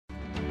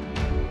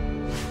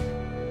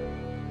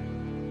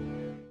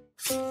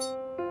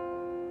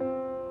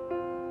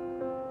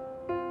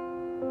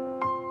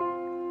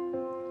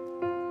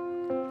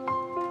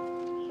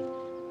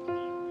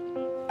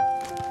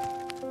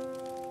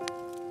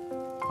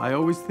I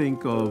always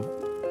think of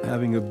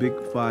having a big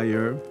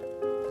fire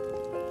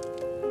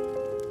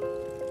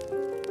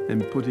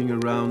and putting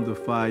around the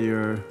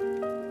fire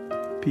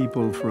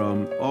people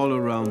from all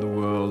around the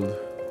world,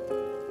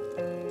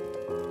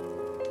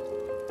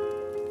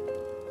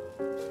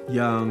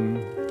 young,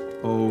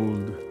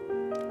 old,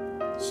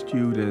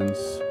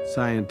 students,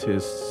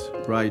 scientists,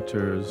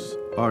 writers,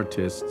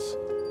 artists.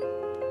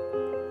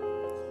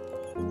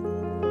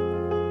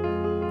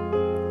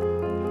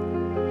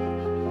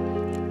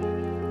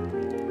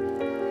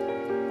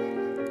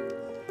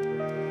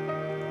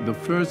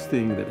 The first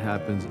thing that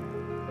happens,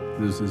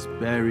 there's this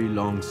very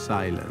long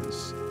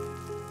silence.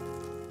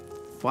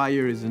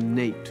 Fire is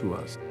innate to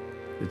us.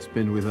 It's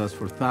been with us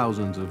for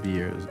thousands of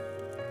years.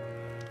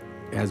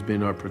 It has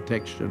been our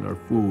protection, our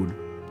food.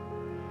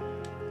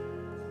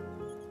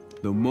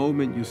 The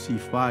moment you see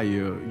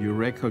fire, you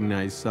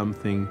recognize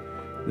something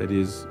that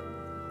is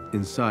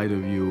inside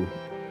of you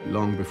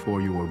long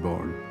before you were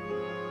born.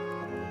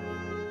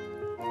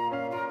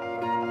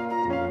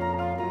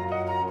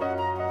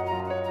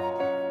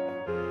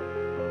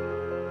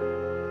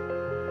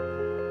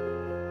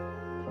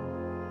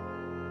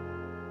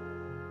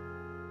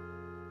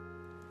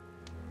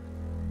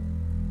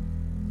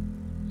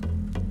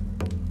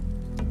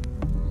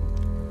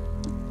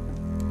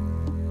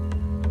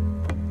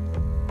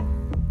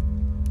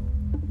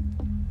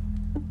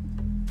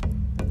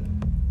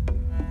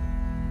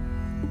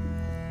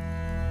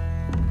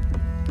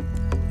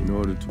 In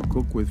order to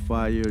cook with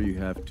fire, you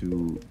have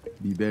to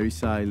be very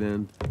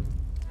silent.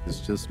 It's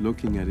just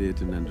looking at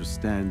it and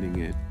understanding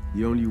it.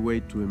 The only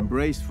way to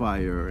embrace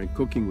fire and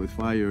cooking with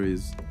fire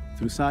is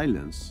through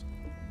silence.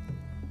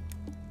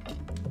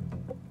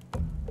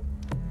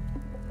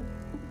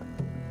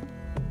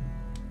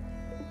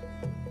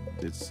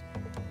 It's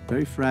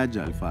very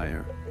fragile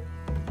fire.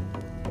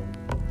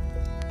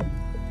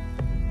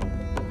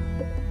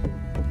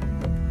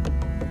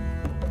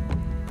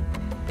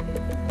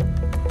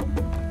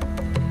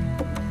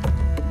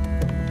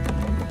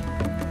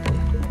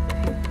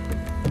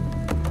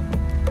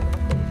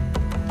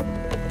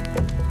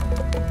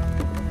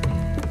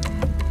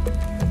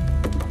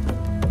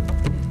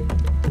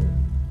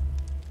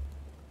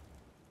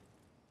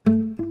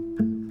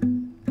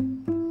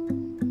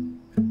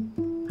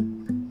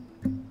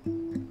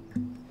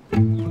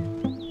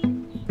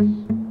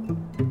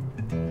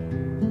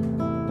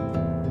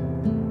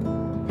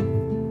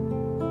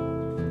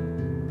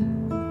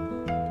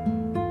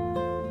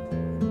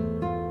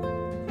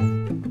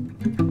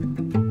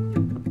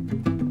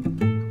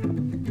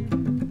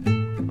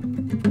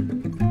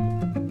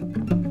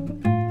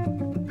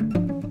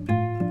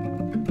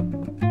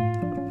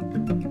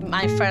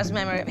 My first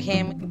memory of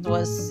him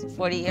was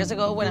 40 years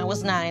ago when I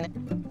was 9.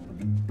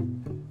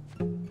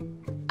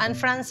 And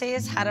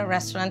Francis had a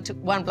restaurant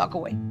 1 block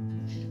away.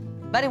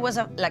 But it was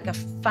like a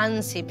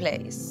fancy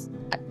place.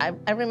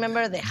 I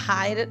remember the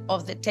height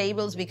of the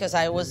tables because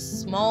I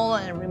was small,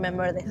 and I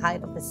remember the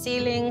height of the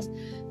ceilings,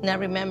 and I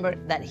remember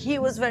that he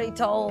was very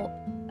tall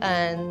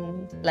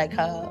and like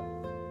a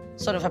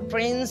sort of a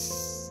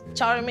Prince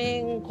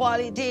Charming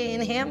quality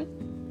in him.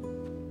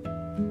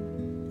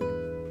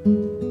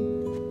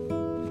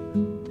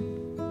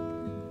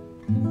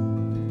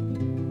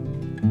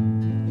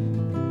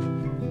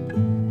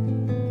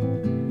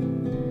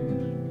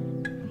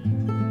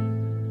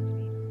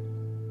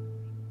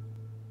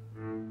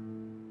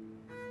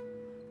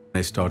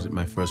 I started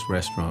my first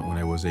restaurant when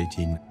I was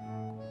 18.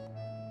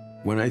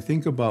 When I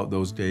think about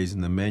those days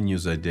and the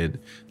menus I did,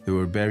 they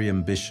were very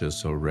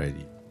ambitious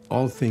already.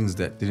 All things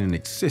that didn't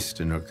exist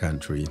in our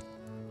country.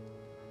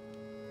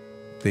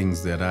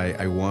 Things that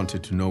I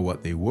wanted to know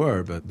what they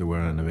were, but they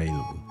were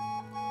unavailable.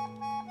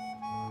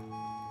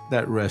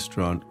 That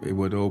restaurant, it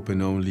would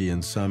open only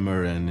in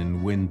summer and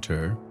in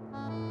winter.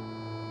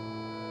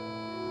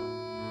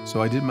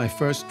 So I did my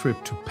first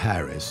trip to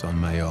Paris on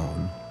my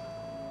own.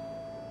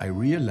 I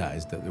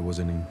realized that there was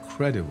an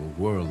incredible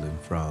world in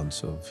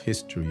France of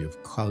history,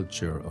 of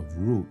culture, of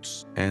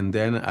roots. And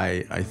then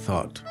I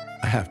thought,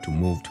 I have to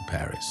move to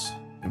Paris.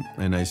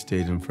 And I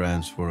stayed in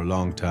France for a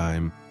long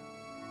time.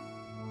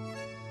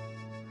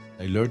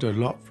 I learned a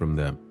lot from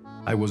them.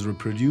 I was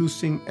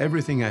reproducing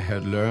everything I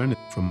had learned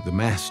from the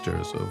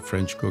masters of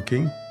French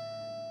cooking.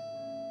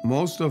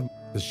 Most of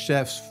the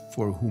chefs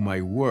for whom I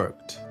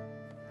worked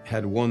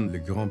had won le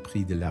Grand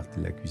Prix de l'Art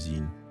de la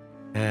Cuisine.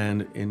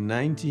 And in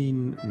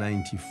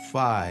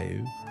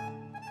 1995,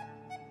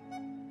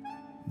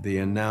 they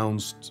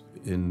announced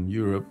in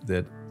Europe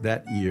that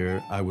that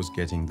year I was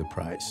getting the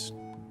prize.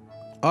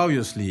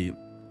 Obviously,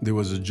 there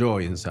was a joy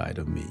inside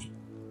of me.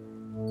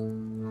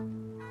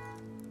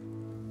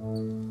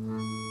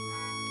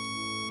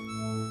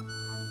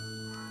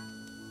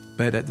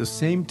 But at the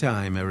same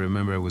time, I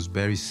remember I was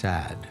very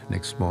sad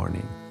next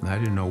morning. I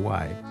didn't know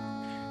why.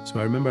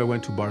 So I remember I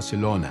went to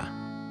Barcelona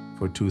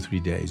for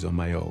 2-3 days on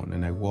my own,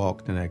 and I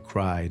walked and I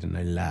cried and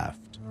I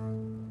laughed.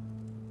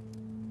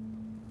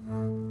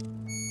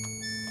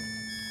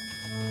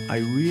 I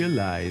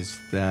realized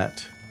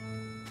that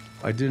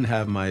I didn't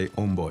have my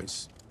own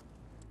voice.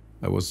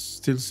 I was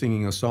still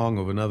singing a song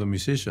of another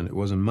musician. It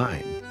wasn't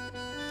mine.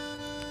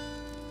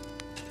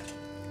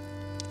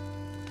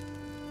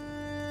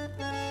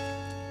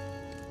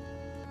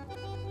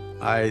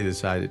 I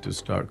decided to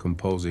start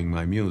composing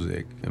my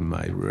music and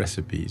my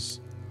recipes.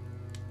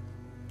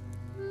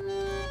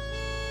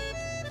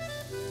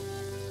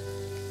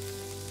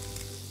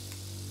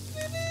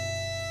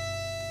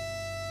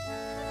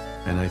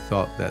 And I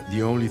thought that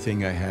the only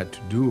thing I had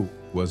to do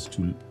was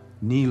to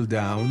kneel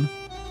down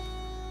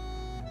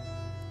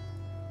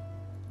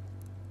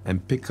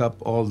and pick up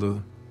all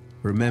the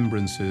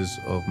remembrances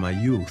of my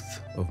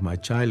youth, of my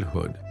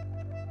childhood.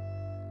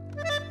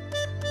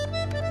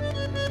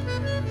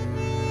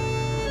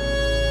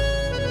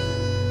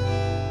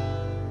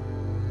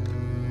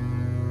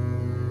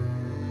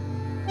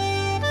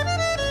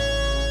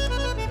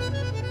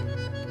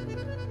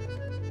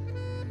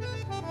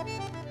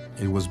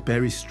 It was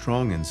very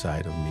strong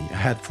inside of me. I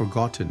had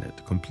forgotten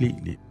it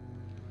completely.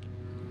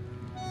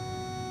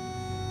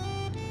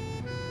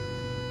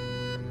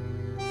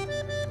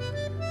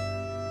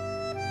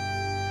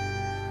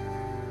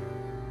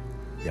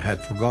 I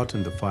had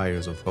forgotten the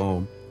fires of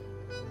home.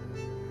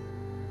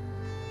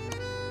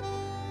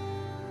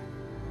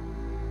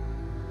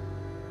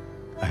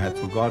 I had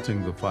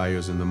forgotten the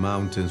fires in the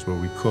mountains where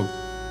we cooked,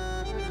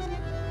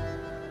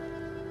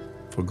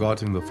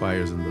 forgotten the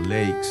fires in the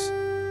lakes.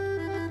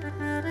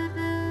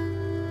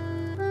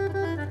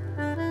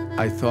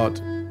 I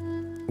thought,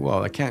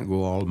 well, I can't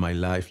go all my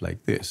life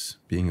like this,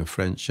 being a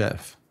French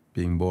chef,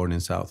 being born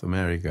in South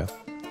America.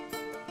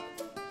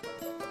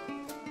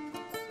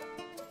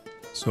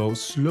 So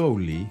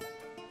slowly,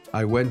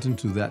 I went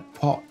into that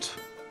pot,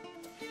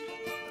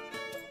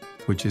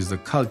 which is the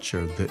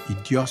culture, the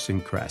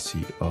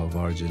idiosyncrasy of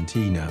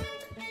Argentina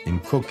in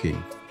cooking.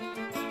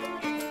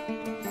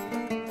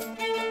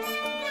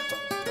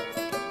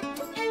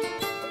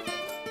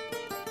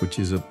 Which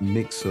is a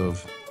mix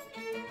of,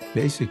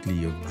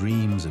 basically, of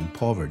dreams and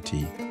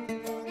poverty.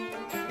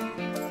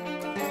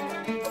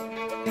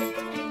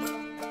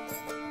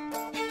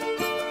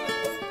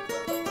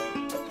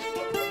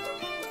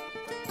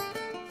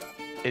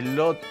 A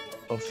lot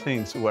of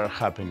things were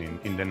happening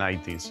in the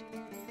 90s.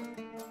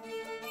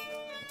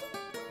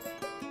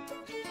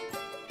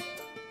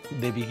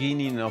 The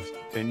beginning of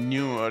a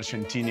new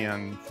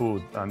Argentinian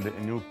food and a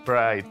new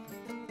pride.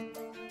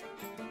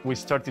 We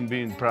started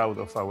being proud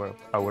of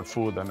our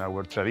food and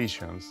our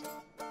traditions.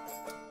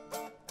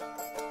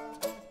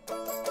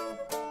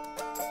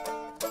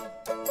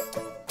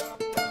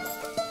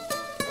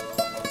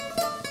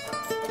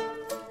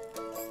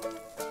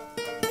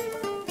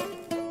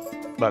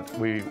 But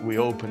we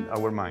opened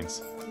our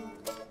minds.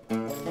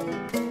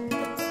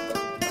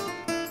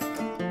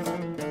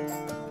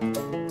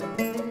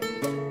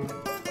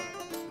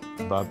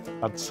 But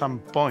at some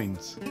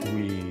point,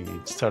 we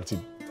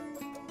started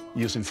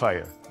using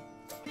fire.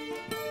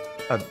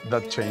 And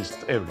that changed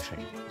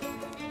everything.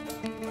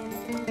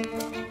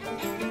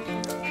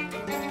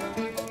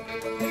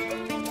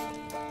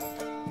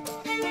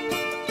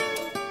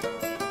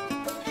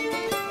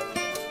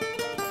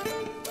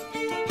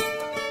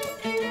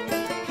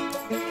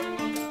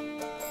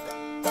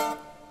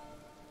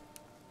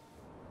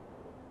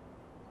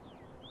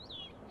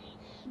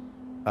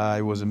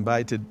 I was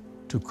invited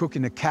to cook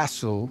in a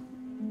castle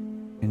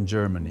in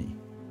Germany.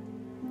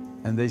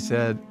 And they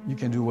said, you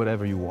can do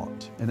whatever you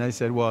want. And I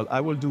said, well,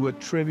 I will do a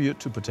tribute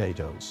to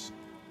potatoes.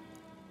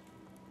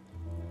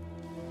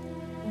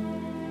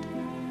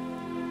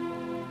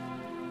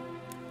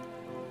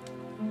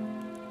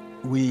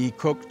 We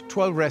cooked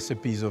 12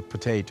 recipes of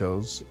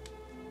potatoes.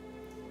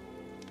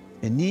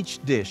 In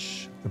each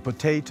dish, the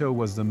potato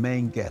was the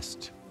main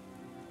guest.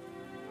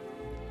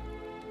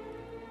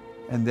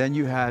 And then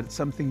you had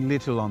something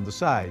little on the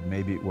side.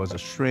 Maybe it was a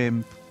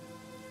shrimp,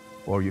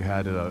 or you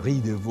had a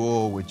riz de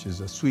veau, which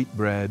is a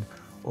sweetbread,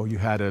 or you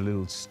had a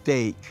little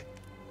steak.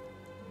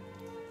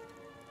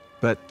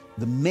 But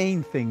the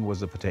main thing was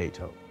the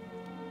potato.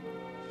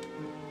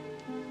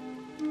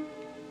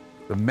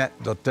 The maître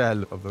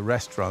d'hôtel of the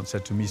restaurant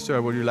said to me, sir,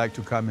 would you like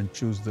to come and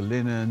choose the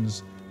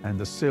linens and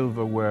the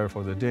silverware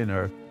for the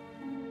dinner?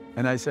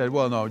 And I said,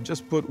 well, no,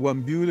 just put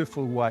one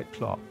beautiful white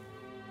cloth.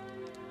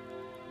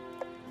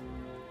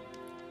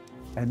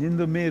 And in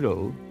the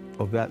middle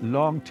of that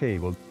long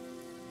table,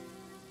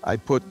 I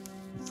put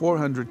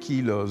 400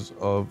 kilos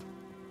of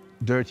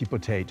dirty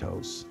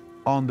potatoes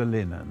on the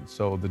linen.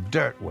 So the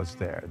dirt was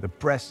there. The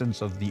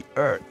presence of the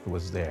earth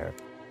was there.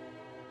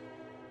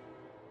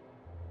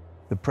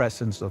 The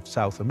presence of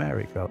South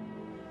America,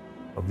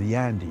 of the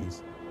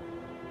Andes.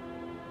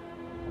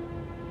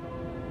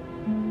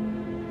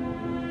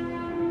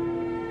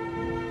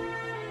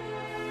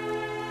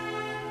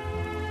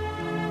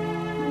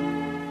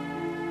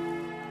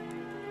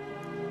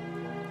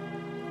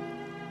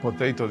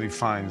 Potato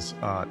defines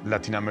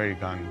Latin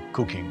American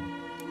cooking.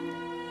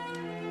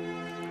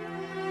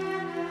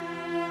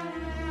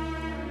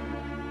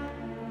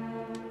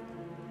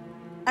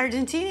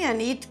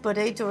 Argentinians eat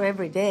potato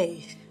every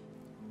day.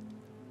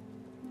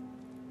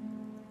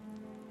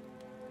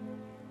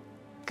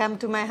 Come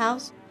to my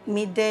house,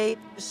 midday,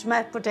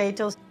 smashed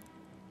potatoes.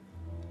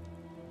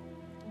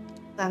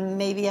 And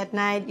maybe at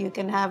night you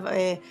can have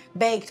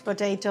baked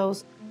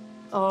potatoes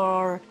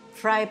or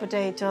fried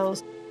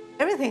potatoes.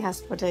 Everything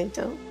has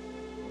potato.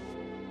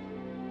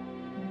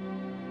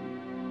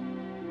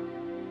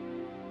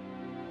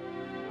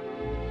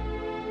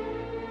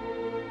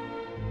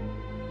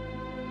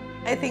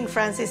 I think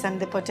Francis and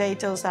the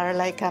potatoes are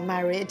like a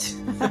marriage.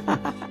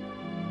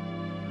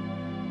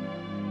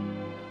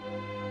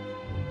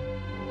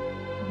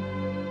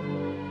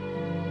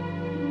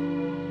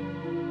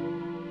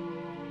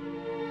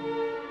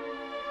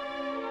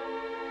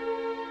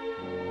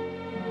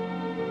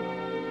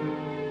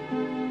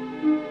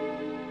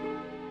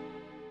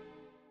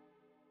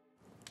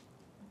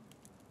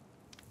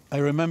 I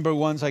remember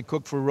once I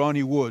cooked for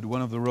Ronnie Wood,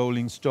 one of the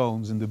Rolling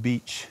Stones, in the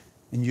beach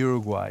in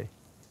Uruguay.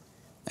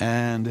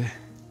 And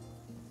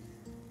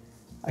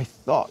I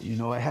thought, you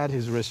know, I had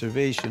his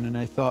reservation, and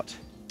I thought,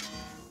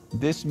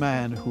 this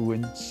man who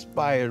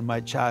inspired my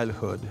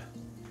childhood,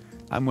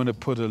 I'm going to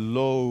put a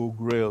low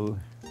grill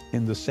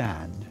in the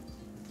sand,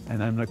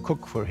 and I'm going to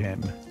cook for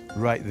him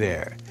right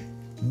there,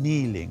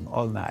 kneeling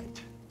all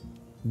night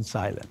in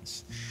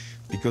silence,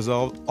 because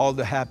all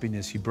the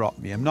happiness he brought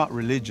me. I'm not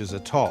religious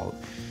at all,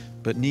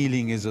 but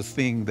kneeling is a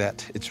thing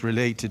that it's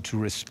related to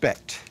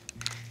respect.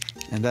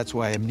 And that's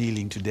why I'm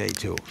kneeling today,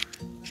 too.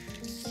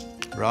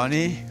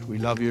 Ronnie, we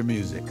love your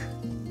music.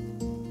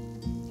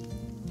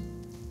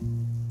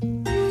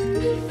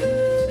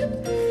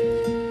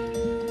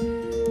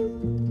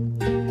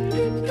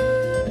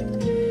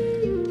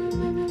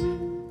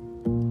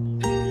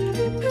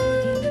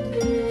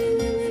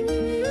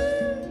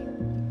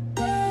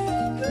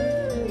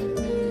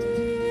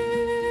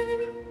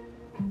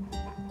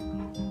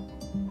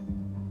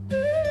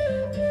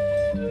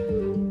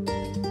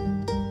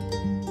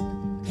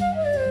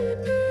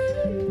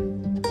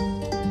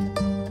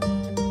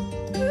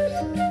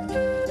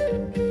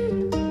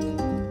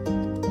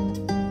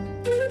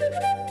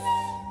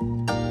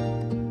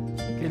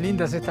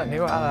 Estas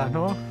nevadas,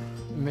 ¿no?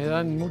 Me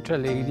dan mucha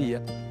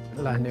alegría.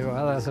 Las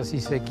nevadas así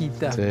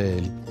sequitas.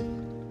 Sí.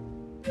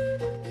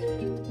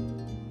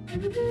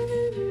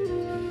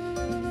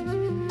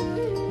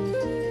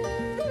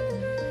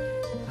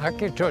 Ah,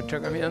 qué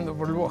chocho caminando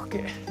por el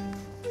bosque.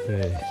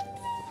 Sí.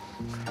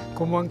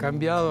 Cómo han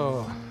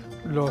cambiado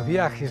los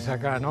viajes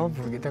acá, ¿no?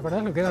 Porque ¿te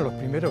acordás lo que eran los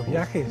primeros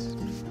viajes?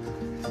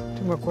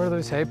 Yo me acuerdo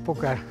de esa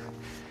época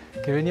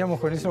que veníamos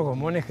con esos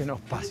gomones que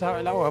nos pasaba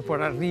el agua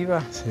por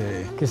arriba, Sí.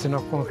 que se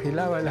nos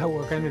congelaba el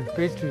agua acá en el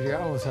pecho y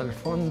llegábamos al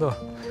fondo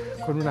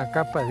con una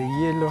capa de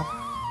hielo.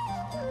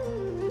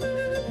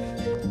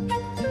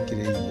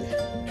 Increíble.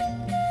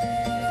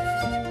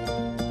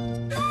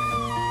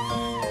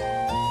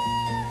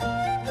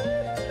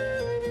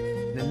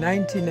 In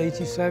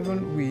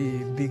 1987,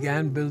 we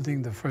began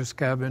building the first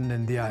cabin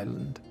in the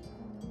island.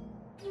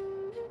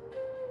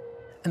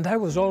 And I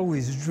was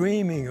always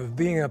dreaming of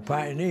being a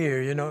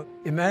pioneer, you know,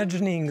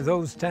 imagining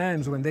those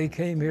times when they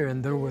came here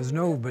and there was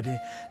nobody,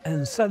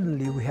 and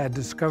suddenly we had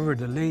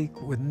discovered a lake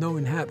with no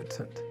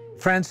inhabitant.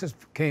 Francis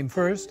came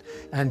first,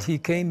 and he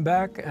came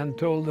back and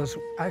told us,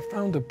 I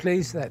found a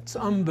place that's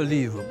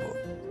unbelievable.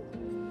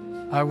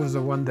 I was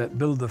the one that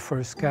built the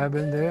first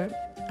cabin there,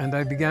 and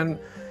I began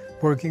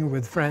working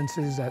with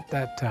Francis at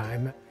that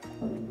time.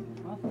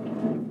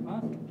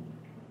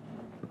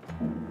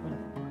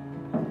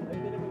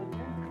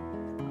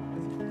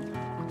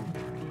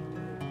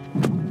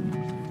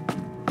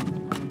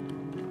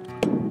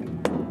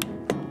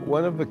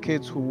 One of the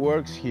kids who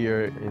works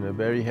here in a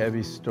very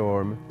heavy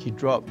storm, he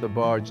dropped the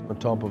barge on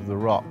top of the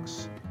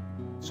rocks.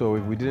 So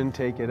if we didn't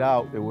take it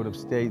out, it would have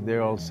stayed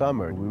there all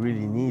summer. We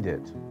really need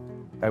it.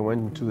 I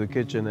went into the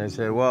kitchen and I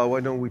said, well,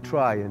 why don't we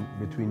try, and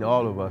between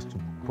all of us, to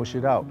push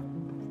it out.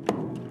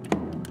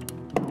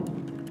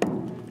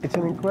 It's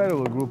an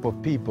incredible group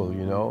of people,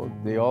 you know.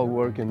 They all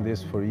work in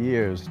this for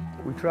years.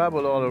 We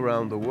travel all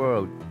around the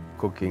world,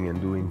 cooking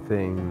and doing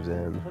things,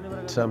 and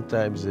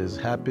sometimes there's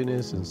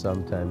happiness and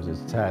sometimes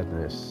there's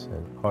sadness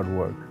and hard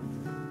work.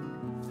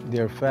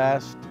 They're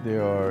fast, they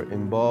are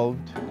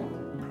involved,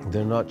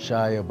 they're not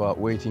shy about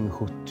waiting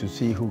to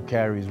see who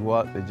carries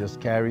what, they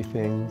just carry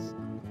things.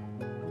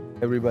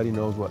 Everybody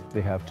knows what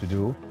they have to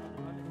do.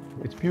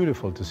 It's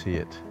beautiful to see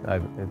it.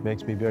 It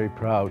makes me very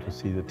proud to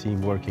see the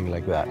team working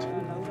like that.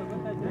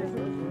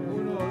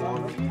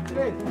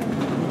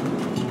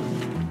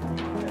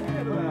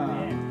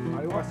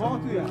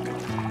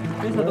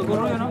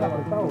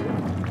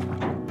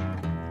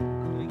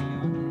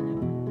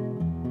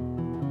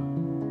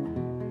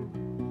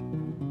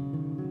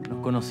 Nos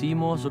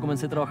conocimos, yo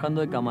comencé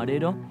trabajando de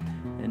camarero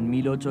en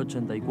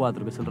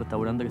 1884, que es el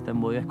restaurante que está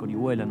en Bodega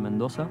Escorihuela, en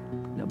Mendoza.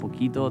 De a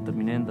poquito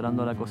terminé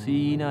entrando a la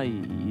cocina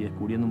y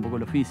descubriendo un poco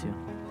el oficio.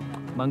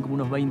 Van como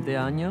unos 20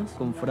 años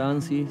con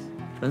Francis.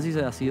 Francis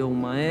ha sido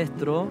un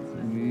maestro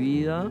en mi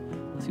vida,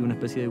 ha sido una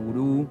especie de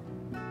gurú.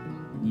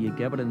 ¿Y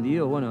qué he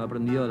aprendido? Bueno, he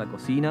aprendido la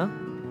cocina,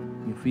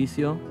 mi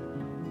oficio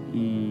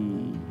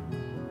y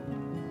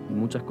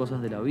muchas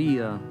cosas de la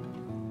vida.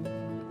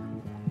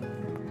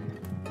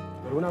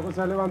 Pero una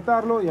cosa es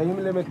levantarlo y ahí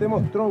le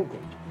metemos tronco,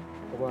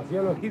 como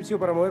hacían los egipcios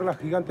para mover las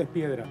gigantes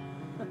piedras.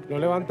 Lo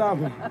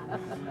levantamos,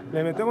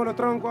 le metemos los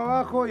troncos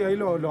abajo y ahí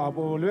lo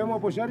volvemos a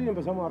apoyar y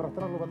empezamos a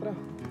arrastrarlo para atrás.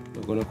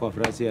 Lo conozco a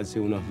Francia hace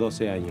unos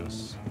 12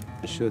 años.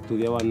 Yo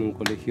estudiaba en un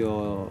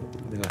colegio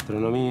de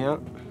gastronomía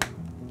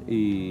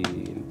y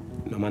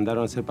nos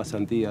mandaron a hacer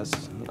pasantías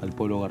al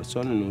pueblo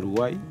Garzón en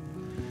Uruguay.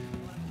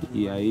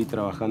 Y ahí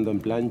trabajando en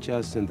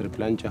planchas, entre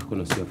planchas,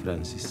 conocí a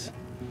Francis.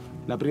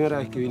 La primera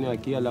vez que vine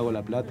aquí al Lago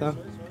La Plata,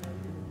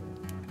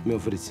 me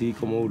ofrecí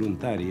como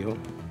voluntario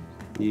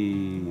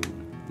y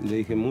le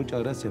dije,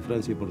 muchas gracias,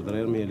 Francis, por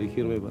traerme y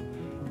elegirme.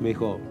 Me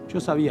dijo, yo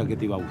sabía que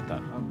te iba a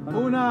gustar.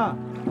 1,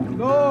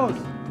 2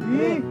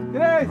 y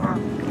 3.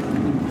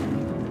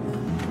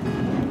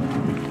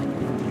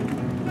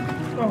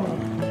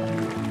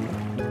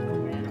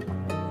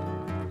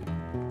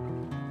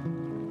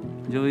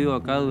 Yo vivo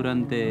acá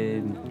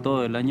durante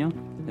todo el año.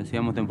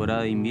 Hacíamos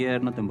temporada de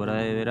invierno, temporada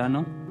de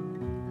verano.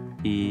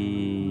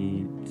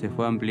 Y se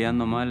fue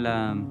ampliando más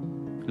la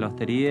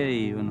hostería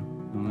y bueno,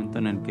 el momento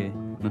en el que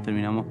nos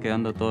terminamos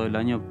quedando todo el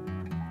año.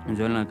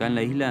 Yo acá en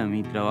la isla,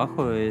 mi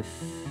trabajo es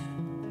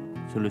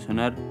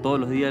solucionar todos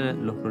los días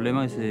los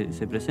problemas que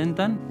se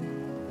presentan.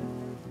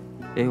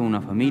 Es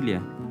una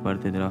familia,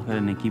 aparte de trabajar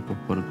en equipo,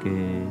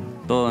 porque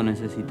todos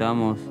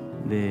necesitamos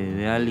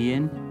de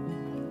alguien.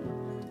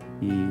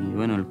 Y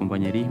bueno, el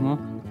compañerismo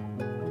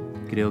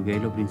creo que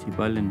es lo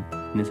principal en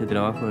ese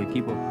trabajo de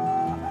equipo.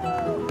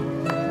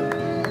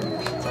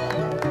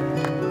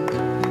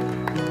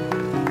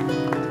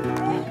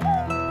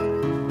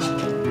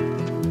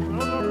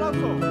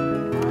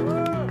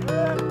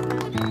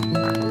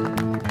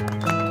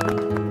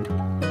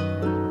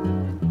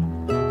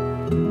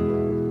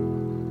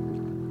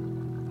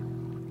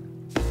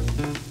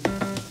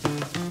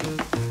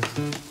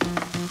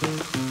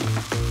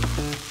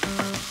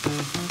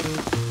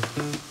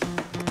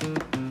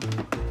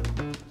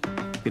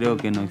 Creo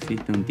que no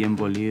existe un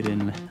tiempo libre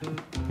en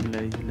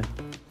la isla.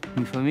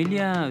 Mi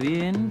familia,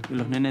 bien,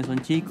 los nenes son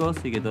chicos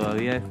y que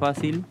todavía es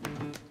fácil.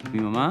 Mi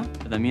mamá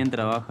también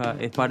trabaja,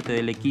 es parte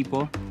del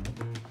equipo.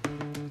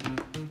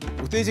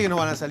 ¿Usted dice que nos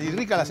van a salir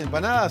ricas las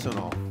empanadas o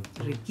no?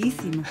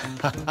 Riquísimas.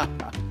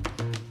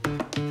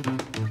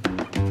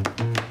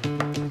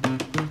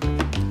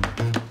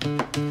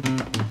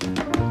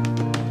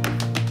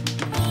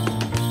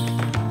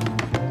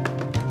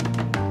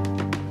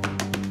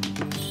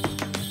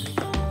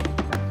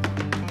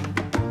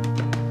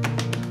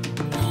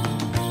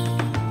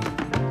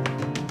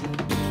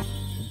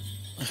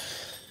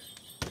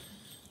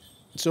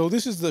 So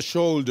this is the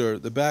shoulder,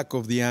 the back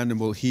of the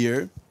animal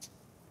here,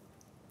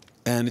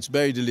 and it's a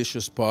very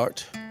delicious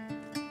part.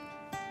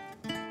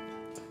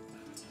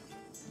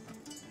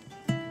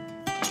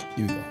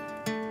 Here we go.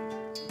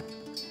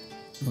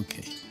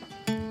 Okay.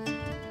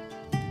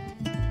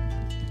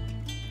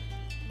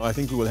 I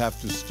think we will have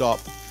to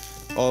stop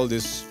all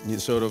this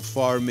sort of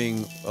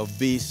farming of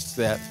beasts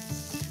that,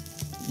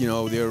 you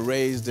know, they're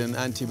raised in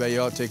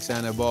antibiotics,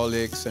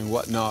 anabolics, and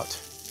whatnot.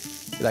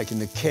 Like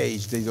in a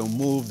cage, they don't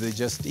move, they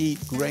just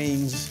eat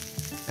grains,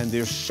 and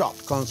they're shot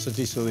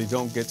constantly so they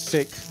don't get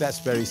sick. That's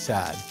very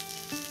sad.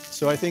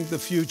 So I think the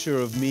future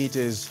of meat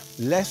is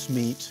less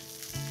meat,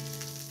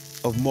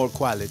 of more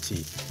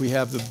quality. We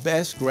have the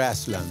best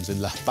grasslands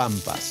in Las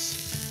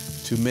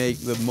Pampas to make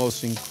the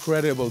most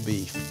incredible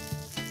beef.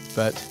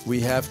 But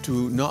we have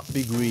to not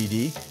be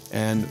greedy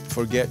and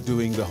forget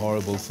doing the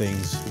horrible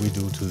things we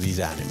do to these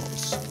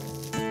animals.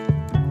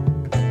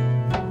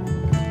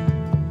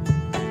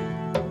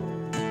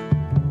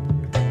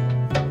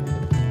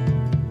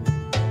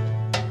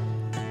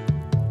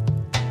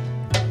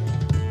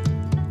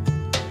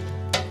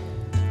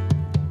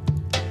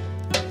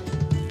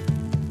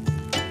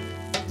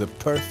 The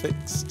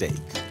perfect steak.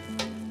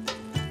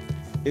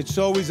 It's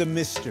always a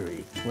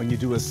mystery when you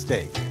do a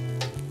steak.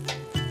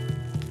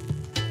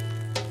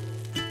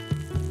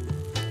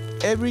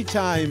 Every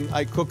time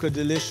I cook a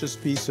delicious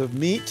piece of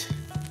meat,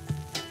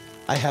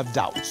 I have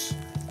doubts.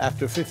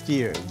 After 50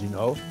 years, you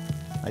know,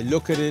 I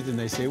look at it and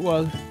I say,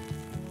 well,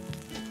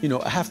 you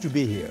know, I have to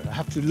be here. I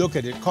have to look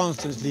at it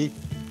constantly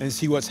and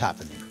see what's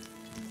happening.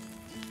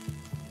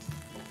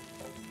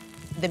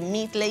 The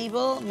meat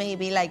label may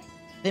be like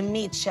the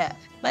meat chef,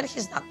 but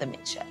he's not the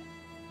meat chef.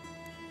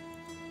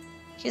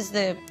 He's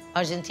the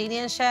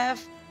Argentinian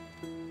chef,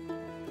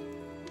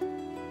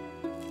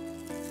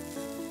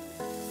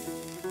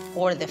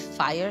 or the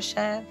fire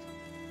chef,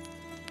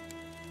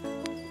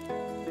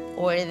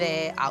 or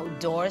the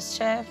outdoors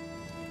chef.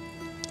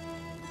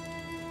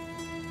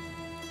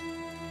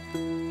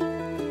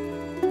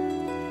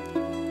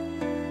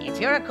 If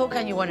you're a cook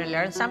and you want to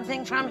learn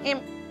something from him,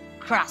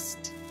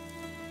 crust.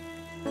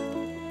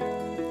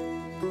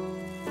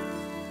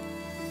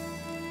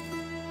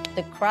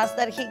 The crust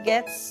that he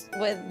gets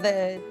with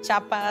the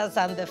chapas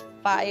and the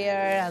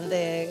fire and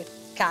the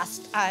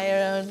cast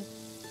iron.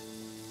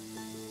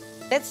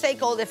 Let's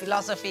take all the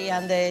philosophy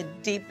and the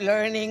deep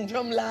learning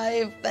from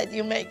life that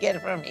you may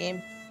get from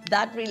him.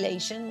 That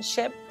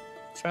relationship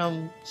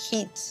from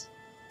heat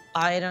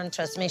iron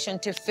transmission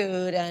to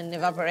food and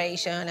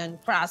evaporation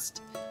and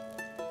crust.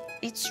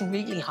 It's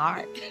really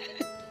hard.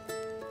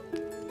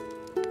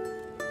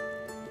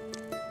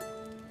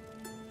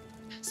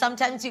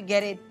 Sometimes you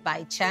get it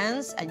by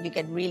chance and you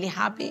get really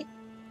happy.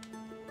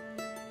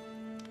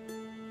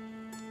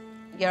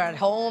 You're at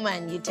home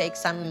and you take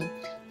some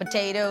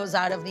potatoes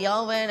out of the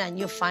oven and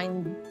you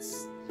find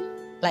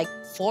like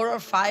 4 or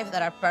 5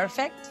 that are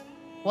perfect.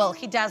 Well,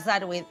 he does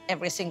that with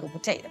every single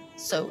potato,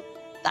 so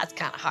that's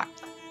kind of hard.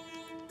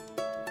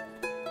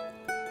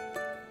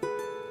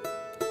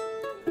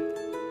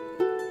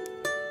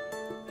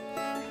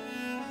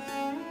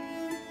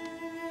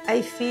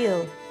 I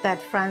feel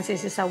that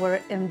Francis is our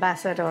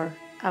ambassador,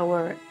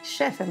 our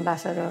chef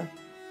ambassador,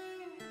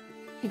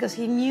 because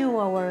he knew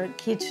our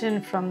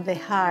kitchen from the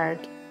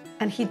heart,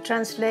 and he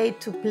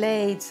translates to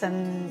plates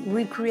and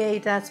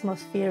recreate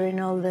atmosphere in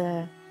all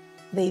the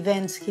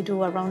events he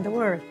do around the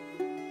world.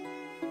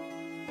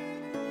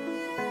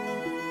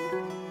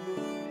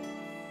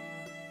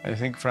 I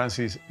think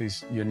Francis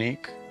is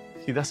unique.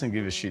 He doesn't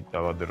give a shit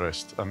about the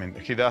rest. I mean,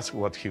 he does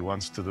what he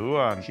wants to do,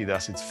 and he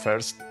does it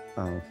first,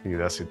 and he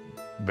does it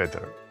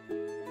better.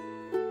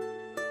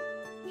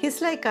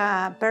 He's like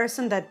a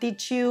person that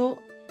teaches you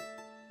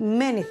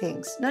many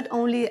things, not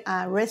only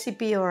a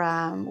recipe or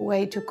a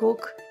way to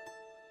cook.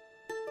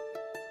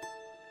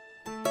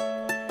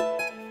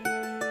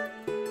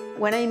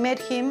 When I met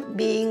him,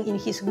 being in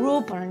his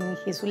group or in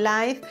his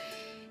life,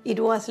 it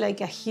was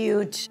like a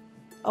huge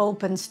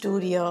open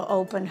studio,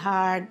 open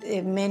heart,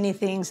 many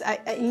things.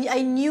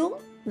 I knew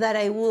that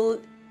I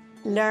would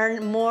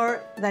learn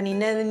more than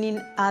in any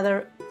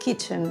other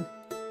kitchen.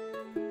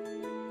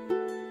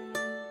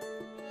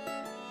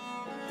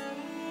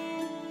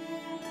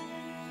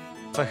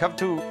 If I have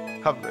to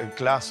have a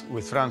class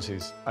with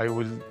Francis, I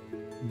will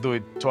do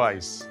it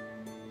twice.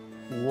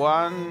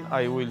 One,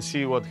 I will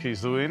see what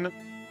he's doing.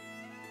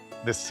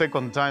 The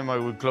second time, I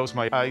will close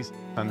my eyes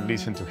and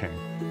listen to him.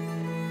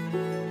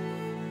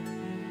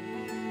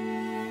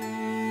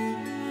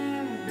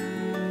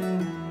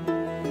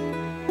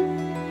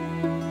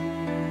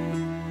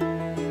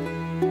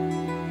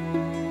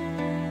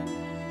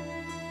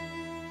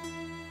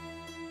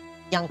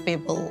 Young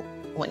people,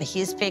 when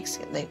he speaks,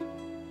 they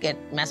get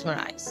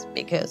mesmerized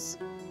because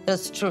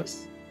there's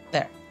truth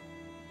there.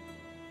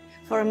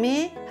 For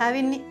me,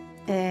 having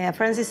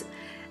Francis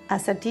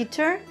as a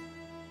teacher,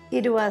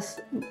 it was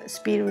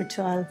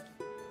spiritual.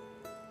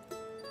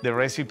 The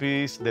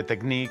recipes, the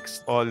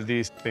techniques, all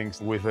these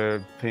things with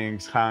the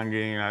things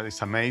hanging,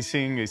 it's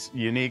amazing, it's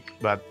unique,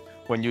 but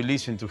when you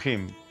listen to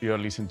him, you are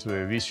listening to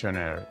a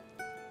visionary.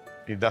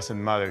 It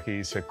doesn't matter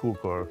he's a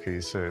cook or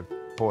he's a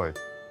poet.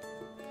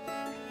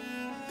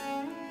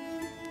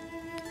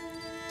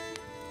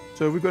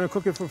 So we're going to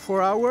cook it for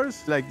 4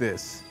 hours like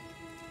this.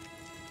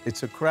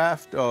 It's a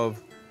craft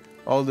of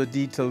all the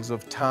details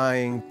of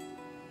tying,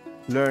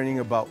 learning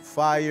about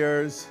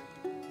fires,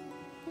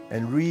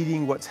 and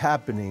reading what's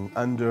happening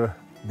under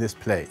this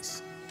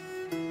place.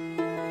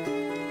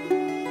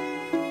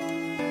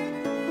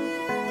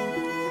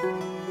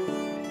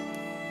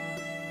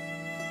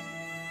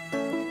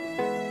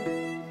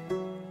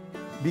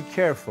 Be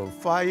careful.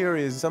 Fire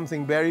is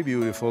something very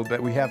beautiful, but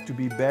we have to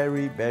be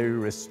very, very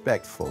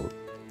respectful.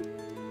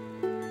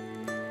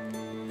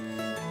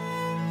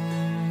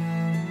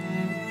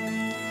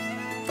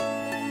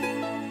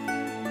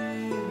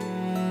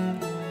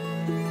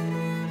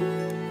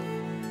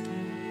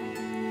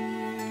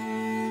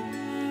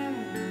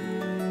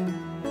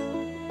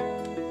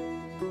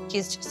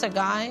 He's just a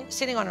guy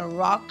sitting on a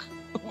rock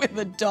with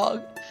a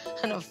dog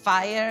and a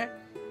fire,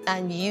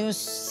 and you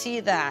see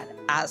that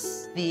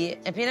as the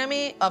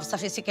epitome of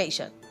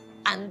sophistication.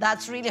 And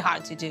that's really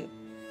hard to do,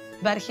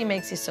 but he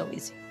makes it so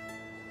easy.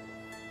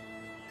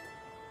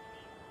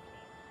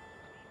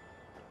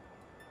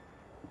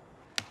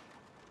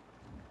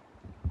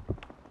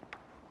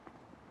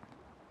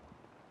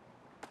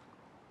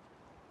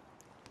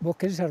 ¿Vos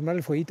querés armar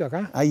el fueguito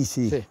acá? Ahí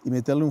sí. Sí. Y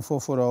meterle un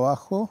fósforo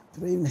abajo.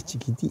 Pero hay una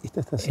chiquitita.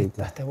 Esta está seca.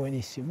 Esta está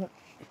buenísima.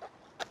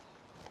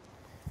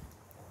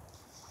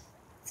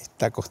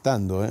 Está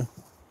costando, ¿eh?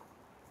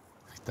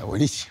 Está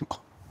buenísimo.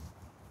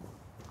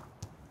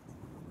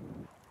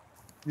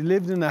 We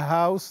lived in a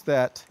house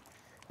that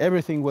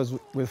everything was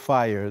with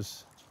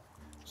fires.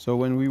 So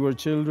when we were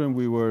children,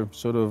 we were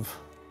sort of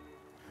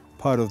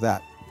part of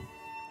that.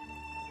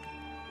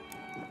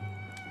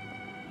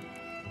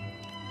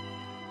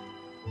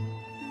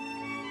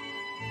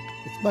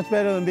 It's much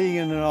better than being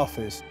in an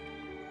office.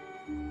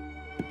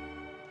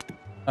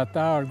 Tata,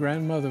 our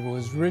grandmother,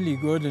 was really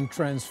good in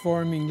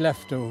transforming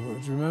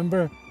leftovers,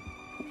 remember?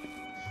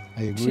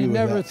 I agree She with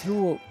never that.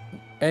 threw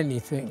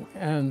anything,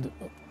 and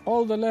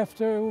all the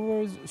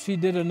leftovers, she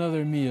did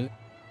another meal.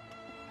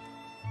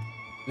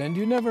 And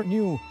you never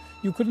knew,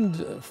 you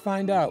couldn't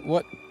find out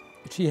what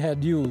she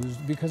had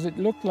used because it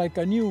looked like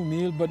a new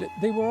meal, but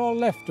they were all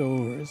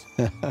leftovers.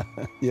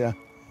 Yeah.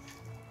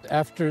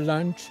 After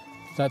lunch,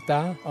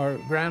 Tata, our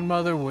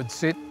grandmother, would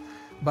sit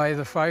by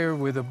the fire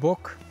with a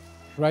book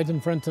right in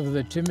front of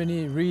the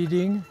chimney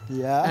reading.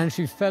 Yeah. And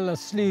she fell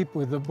asleep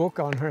with the book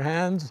on her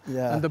hands.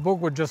 Yeah. And the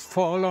book would just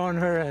fall on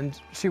her and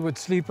she would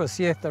sleep a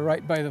siesta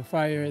right by the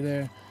fire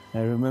there. I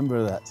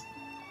remember that.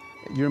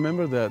 You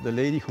remember the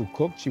lady who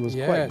cooked? She was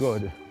quite Yes.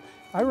 good.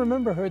 I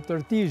remember her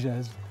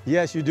tortillas.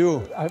 Yes, you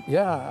do.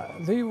 Yeah,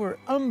 they were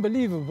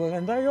unbelievable,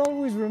 and I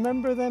always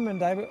remember them,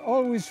 and I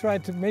always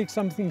tried to make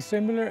something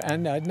similar,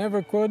 and I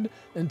never could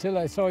until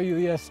I saw you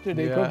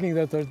yesterday cooking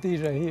the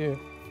tortilla here.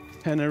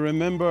 And I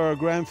remember our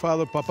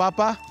grandfather,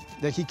 Papa,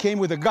 that he came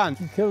with a gun.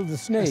 He killed the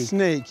snake. A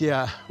snake,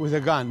 yeah, with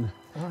a gun.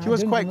 He I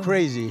was didn't quite know.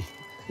 crazy,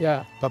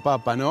 Yeah,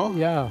 Papa, no?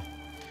 yeah.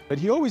 But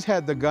he always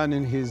had the gun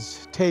in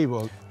his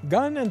table,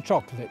 Gun and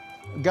chocolate.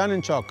 gun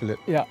and chocolate.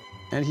 Yeah.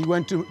 And he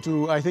went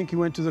to I think he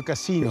went to the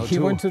casino He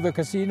too. went to the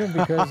casino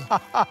because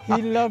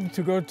he loved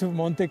to go to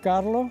Monte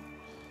Carlo,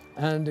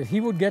 and he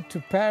would get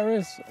to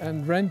Paris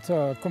and rent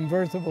a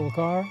convertible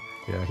car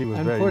Yeah, he was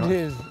and very put nice.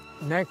 his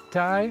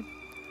necktie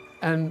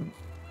and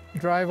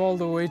drive all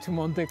the way to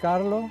Monte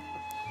Carlo.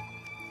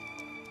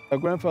 Our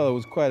grandfather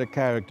was quite a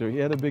character. He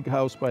had a big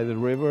house by the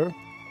river,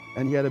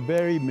 and he had a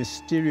very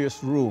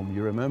mysterious room,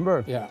 you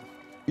remember? Yeah.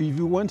 If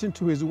you went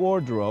into his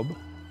wardrobe,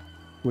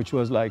 which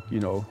was like, you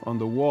know, on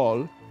the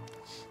wall,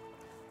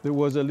 there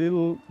was a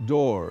little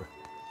door.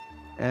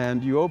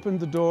 And you opened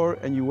the door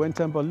and you went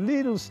up a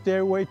little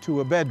stairway to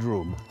a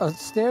bedroom.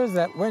 Stairs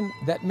that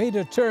made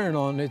a turn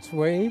on its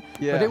way,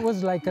 Yeah. but it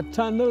was like a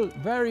tunnel,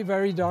 very,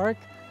 very dark,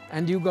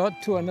 and you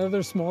got to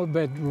another small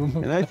bedroom.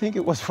 And I think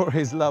it was for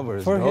his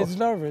lovers, For no? his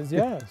lovers,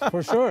 yes,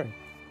 for sure.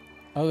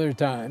 Other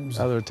times.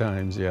 Other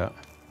times, yeah.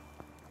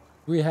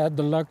 We had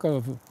the luck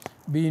of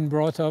being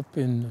brought up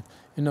in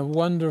a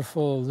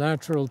wonderful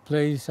natural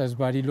place as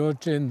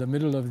Bariloche in the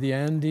middle of the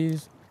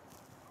Andes.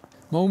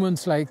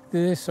 Moments like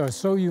this are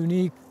so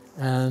unique,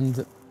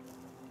 and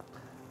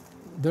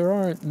there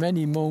aren't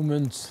many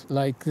moments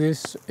like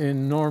this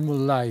in normal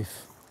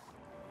life.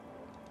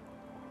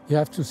 You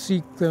have to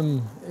seek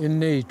them in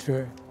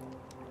nature.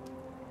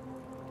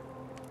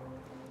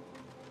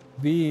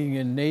 Being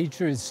in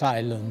nature is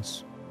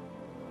silence.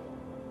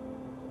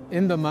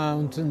 In the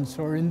mountains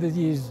or in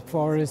these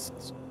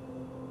forests,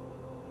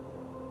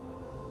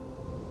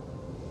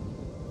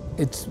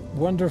 it's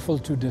wonderful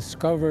to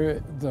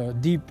discover the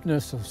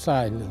deepness of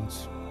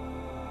silence.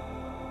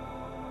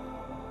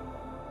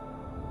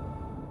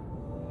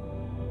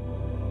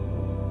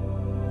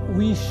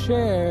 We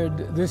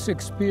shared this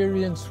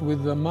experience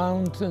with the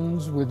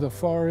mountains, with the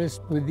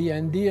forest, with the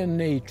Andean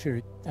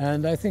nature.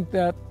 And I think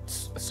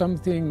that's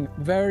something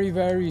very,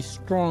 very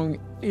strong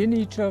in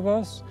each of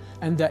us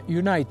and that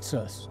unites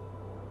us.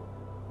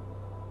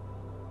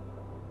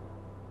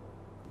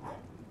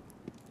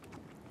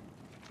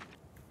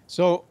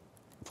 So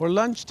for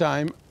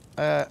lunchtime,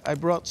 I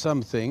brought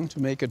something to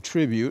make a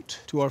tribute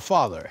to our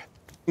father.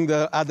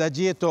 The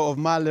Adagietto of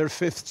Mahler's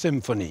Fifth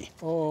Symphony.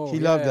 Oh, He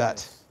loved that.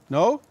 yes.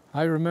 No?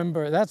 I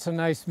remember, that's a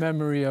nice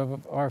memory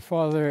of our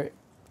father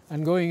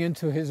and going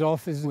into his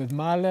office with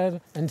Mahler,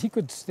 and he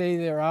could stay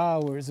there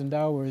hours and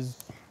hours.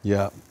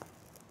 Yeah.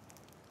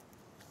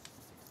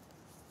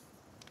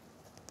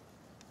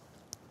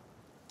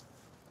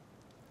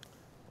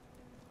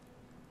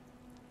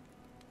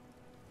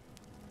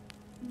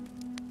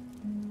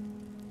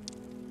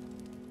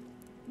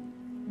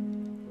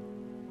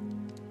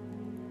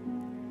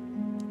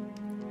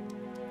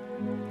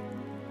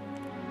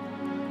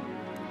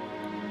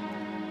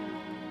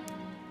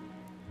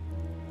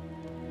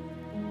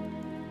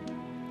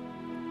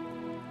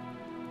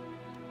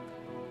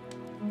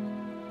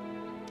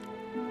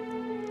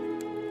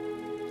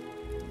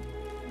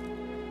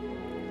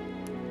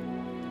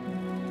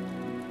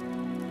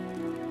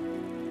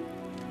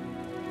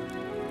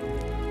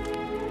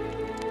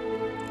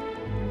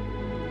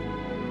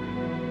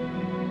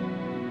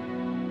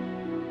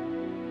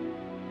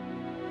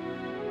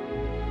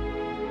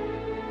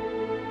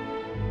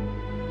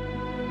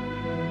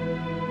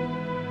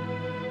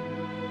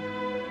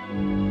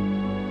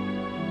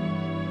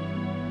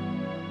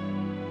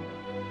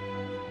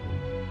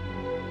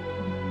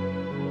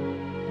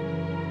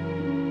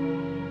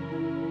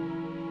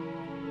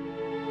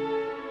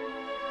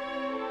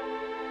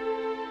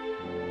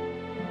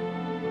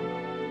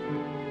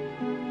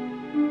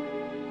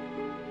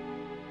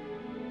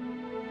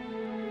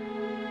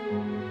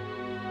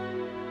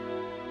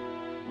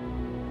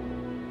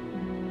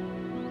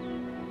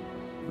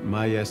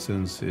 My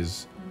essence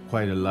is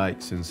quite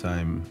alike since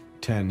I'm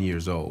 10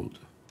 years old.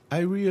 I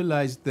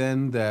realized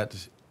then that,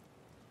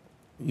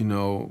 you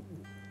know,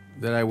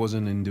 that I was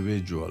an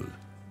individual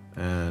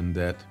and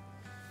that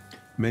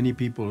many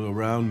people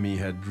around me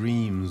had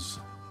dreams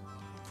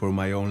for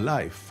my own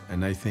life.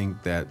 And I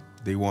think that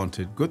they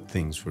wanted good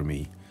things for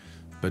me,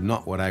 but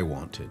not what I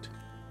wanted.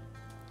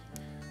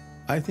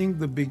 I think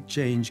the big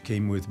change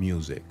came with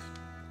music.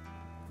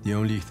 The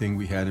only thing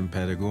we had in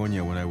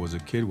Patagonia when I was a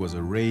kid was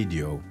a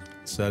radio.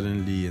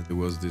 Suddenly there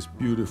was this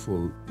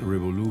beautiful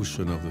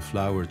revolution of the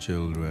flower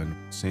children,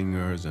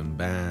 singers and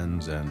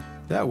bands, and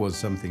that was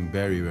something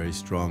very, very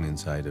strong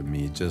inside of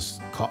me. It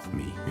just caught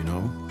me, you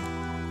know?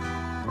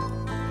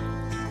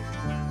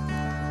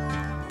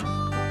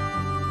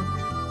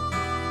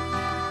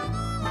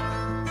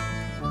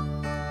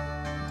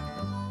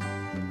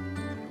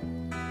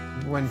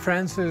 When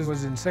Francis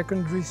was in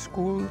secondary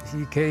school,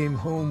 he came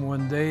home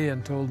one day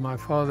and told my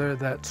father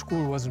that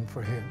school wasn't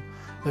for him.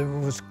 That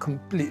it was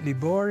completely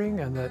boring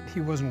and that he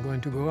wasn't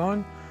going to go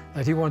on,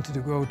 that he wanted to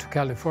go to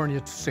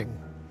California to sing.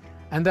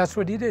 And that's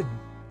what he did.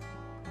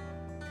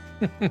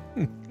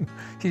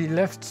 He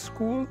left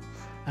school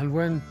and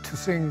went to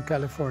sing in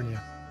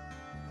California.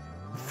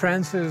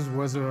 Francis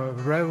was a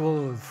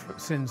rebel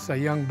since a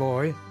young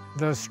boy.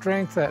 The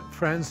strength that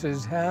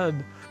Francis had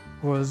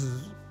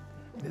was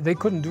they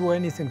couldn't do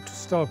anything to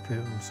stop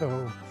him,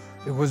 so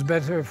it was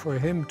better for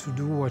him to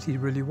do what he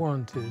really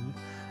wanted.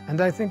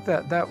 And I think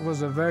that that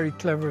was a very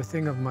clever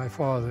thing of my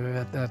father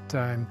at that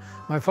time.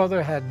 My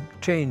father had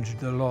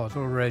changed a lot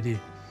already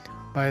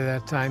by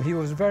that time. He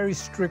was very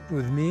strict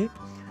with me,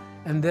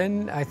 and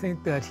then I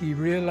think that he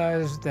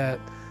realized that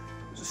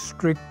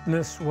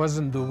strictness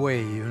wasn't the way,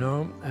 you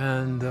know?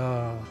 And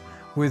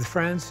with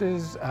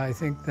Francis, I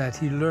think that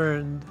he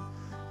learned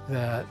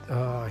that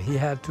he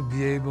had to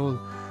be able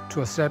to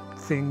accept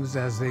things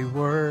as they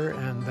were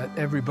and that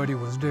everybody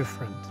was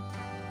different.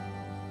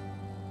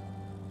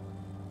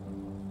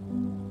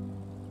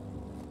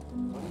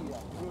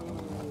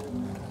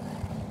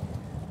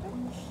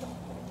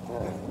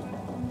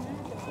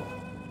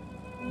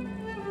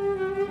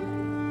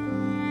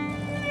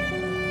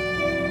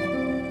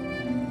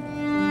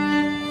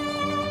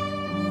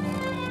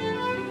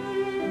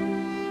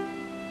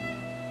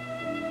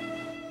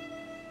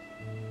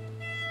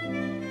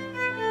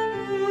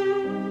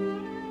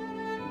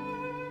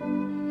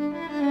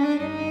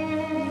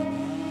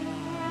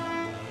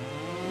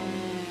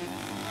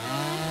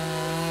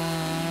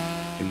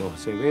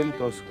 Los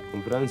eventos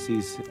con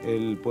Francis,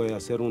 él puede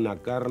hacer una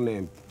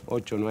carne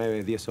 8,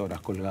 9, 10 horas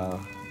colgada.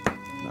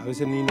 A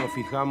veces ni nos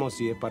fijamos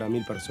si es para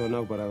 1000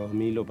 personas o para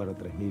 2000 o para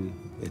 3000.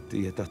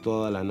 Y estás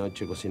toda la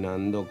noche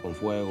cocinando con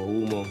fuego,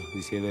 humo,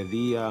 y si es de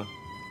día,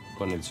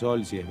 con el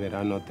sol, si es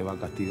verano te va a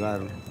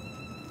castigar.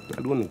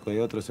 Alguno que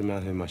otro se me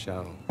ha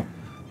desmayado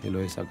y lo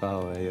he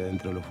sacado de ahí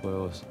adentro de los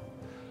fuegos.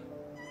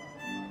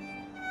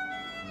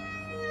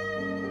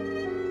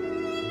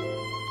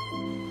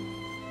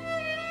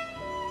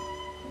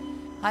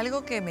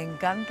 Algo que me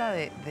encanta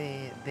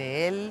de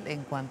él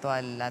en cuanto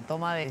a la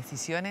toma de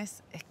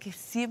decisiones es que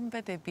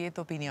siempre te pide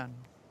tu opinión.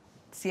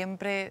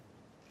 Siempre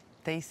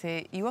te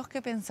dice, ¿y vos qué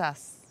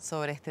pensás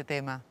sobre este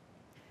tema?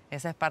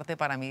 Esa es parte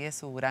para mí de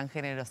su gran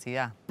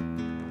generosidad.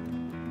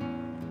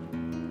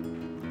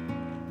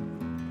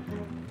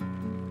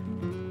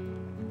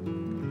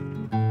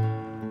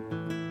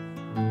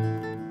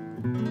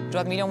 Yo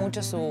admiro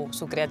mucho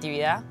su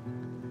creatividad.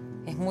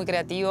 Es muy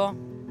creativo,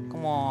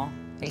 como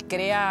él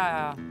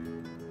crea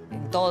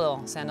en todo,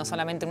 o sea, no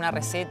solamente una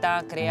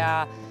receta,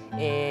 crea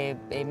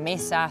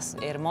mesas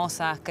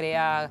hermosas,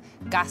 crea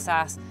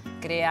casas,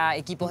 crea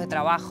equipos de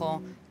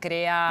trabajo,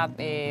 crea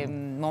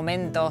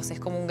momentos, es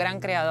como un gran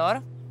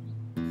creador.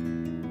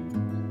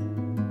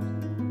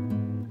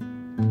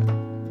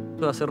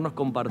 Hacernos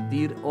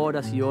compartir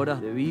horas y horas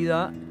de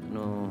vida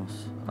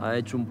nos ha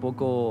hecho un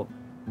poco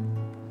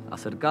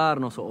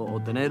acercarnos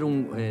o tener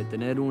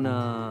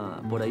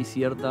una, por ahí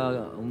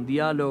un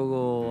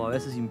diálogo a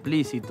veces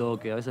implícito,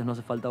 que a veces no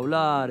hace falta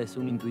hablar, es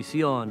una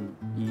intuición.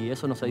 Y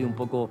eso nos ha ido un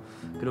poco,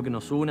 creo que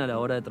nos une a la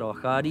hora de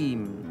trabajar y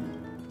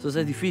entonces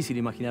es difícil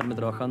imaginarme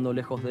trabajando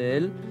lejos de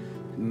él.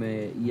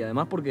 Y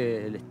además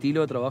porque el estilo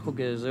de trabajo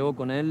que llevo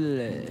con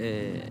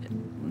él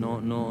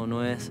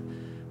no es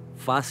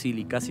fácil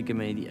y casi que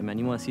me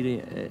animo a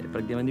decir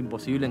prácticamente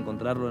imposible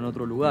encontrarlo en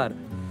otro lugar.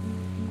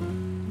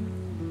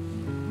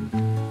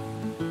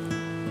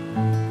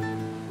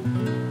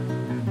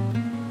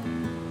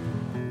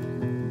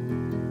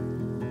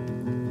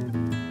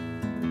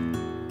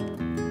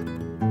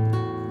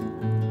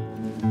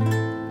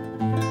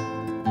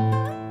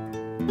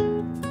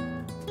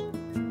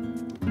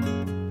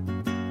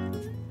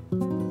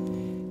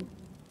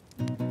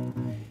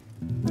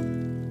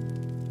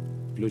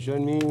 Influyó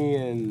en mí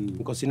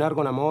en cocinar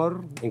con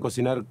amor, en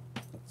cocinar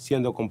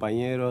siendo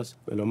compañeros.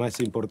 Lo más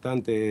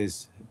importante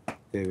es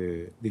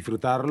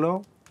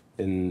disfrutarlo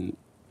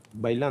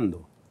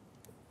bailando,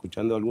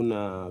 escuchando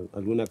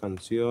alguna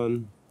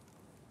canción,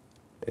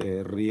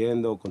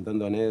 riendo,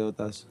 contando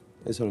anécdotas.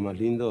 Eso es lo más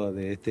lindo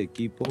de este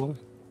equipo,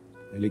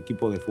 el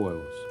equipo de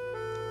fuegos.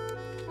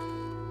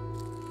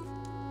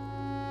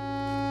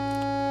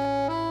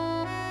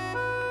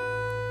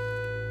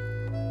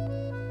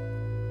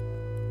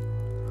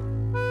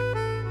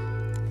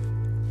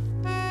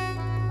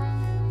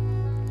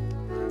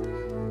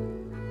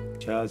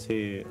 Ya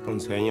hace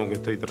 11 años que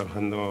estoy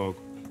trabajando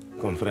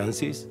con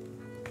Francis,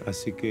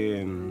 así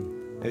que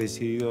he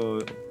decidido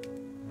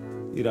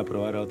ir a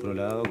probar a otro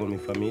lado con mi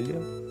familia,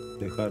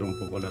 dejar un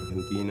poco la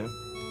Argentina.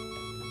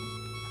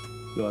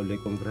 Lo hablé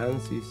con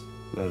Francis,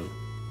 me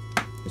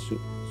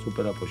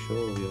súper apoyó,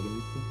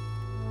 obviamente.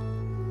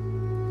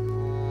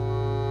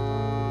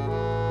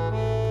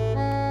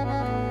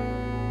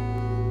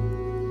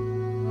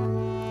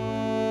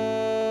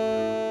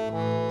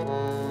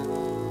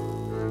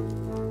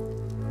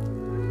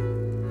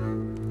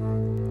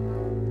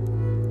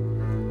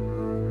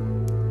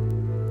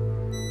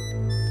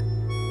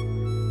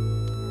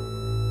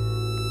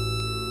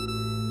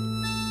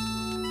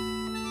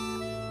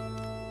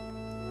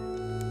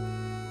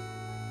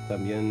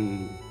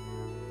 también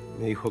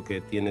me dijo que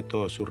tiene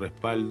todo su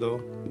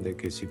respaldo, de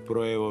que si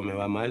pruebo me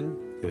va mal,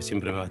 que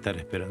siempre me va a estar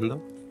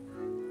esperando.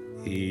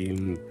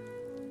 Y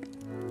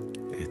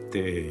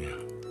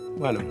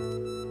bueno.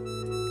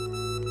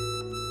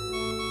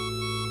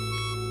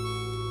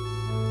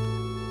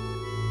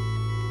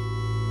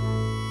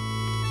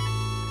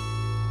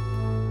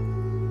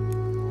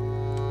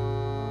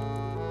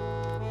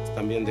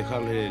 También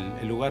dejarle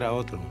el lugar a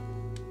otro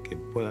que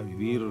pueda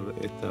vivir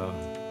esta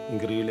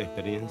increíble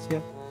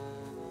experiencia.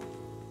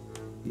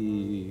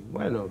 Y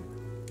bueno,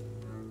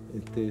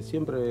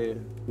 siempre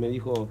me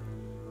dijo,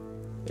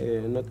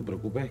 no te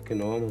preocupes que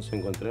nos vamos a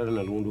encontrar en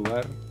algún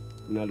lugar,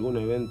 en algún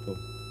evento,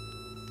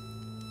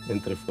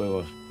 entre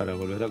fuegos, para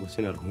volver a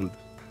cocinar juntos.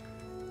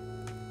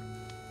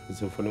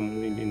 Eso fue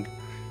muy lindo.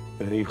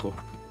 Me dijo,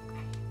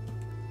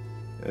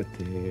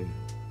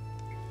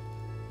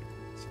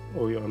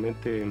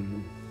 obviamente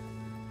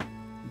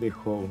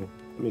dejo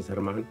mis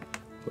hermanos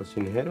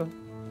cocineros,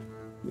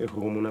 dejo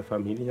como una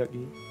familia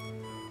aquí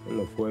en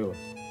los fuegos.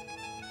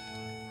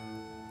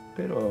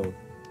 Pero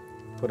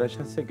por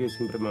allá sé que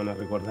siempre me van a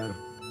recordar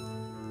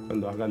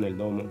cuando hagan el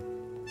domo,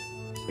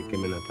 se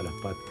quemen hasta las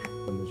patas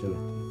cuando yo no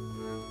estoy.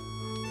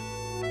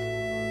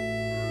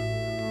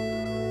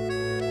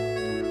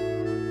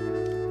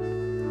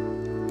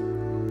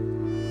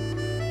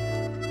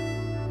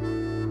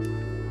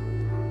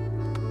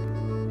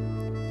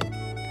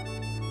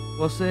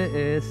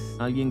 José es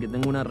alguien que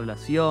tengo una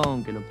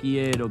relación, que lo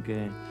quiero,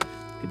 que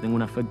tengo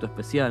un afecto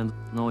especial.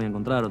 No voy a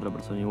encontrar otra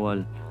persona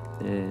igual.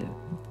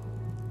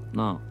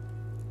 No.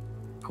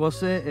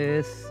 José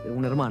es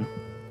un hermano.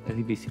 Es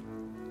difícil.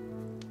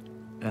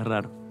 Es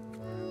raro.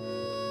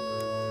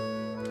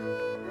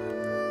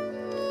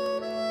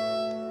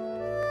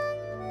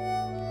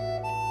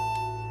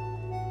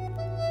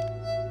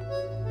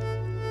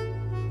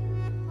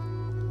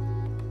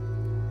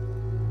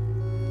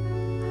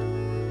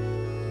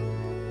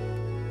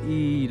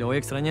 Y lo voy a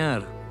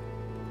extrañar.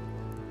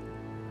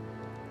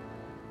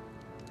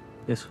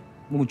 Eso,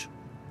 mucho.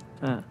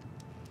 Ah.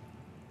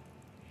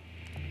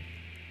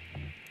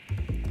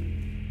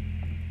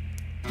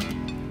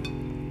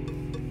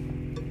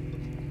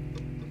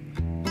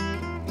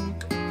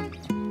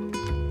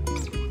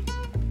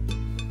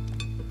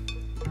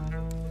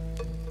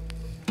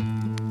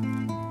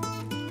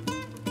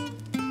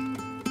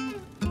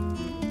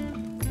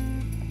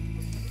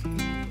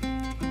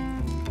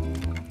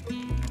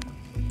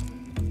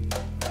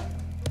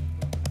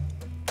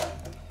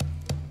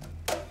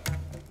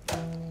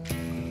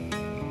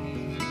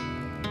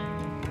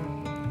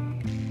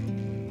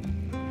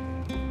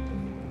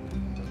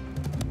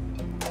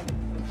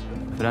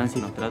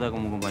 Francis nos trata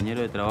como compañero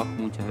de trabajo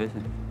muchas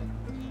veces.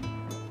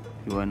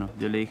 Y bueno,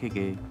 yo le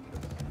dije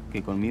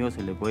que conmigo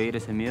se le puede ir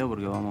ese miedo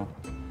porque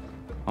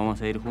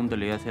vamos a ir juntos,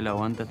 le voy a hacer el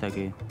aguante hasta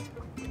que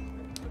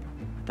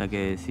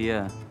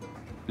decida.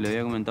 Le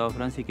había comentado a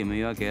Francis que me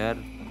iba a quedar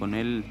con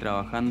él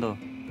trabajando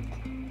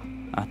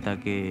hasta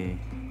que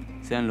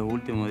sean los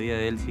últimos días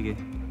de él, así que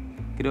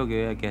creo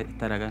que voy a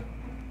estar acá.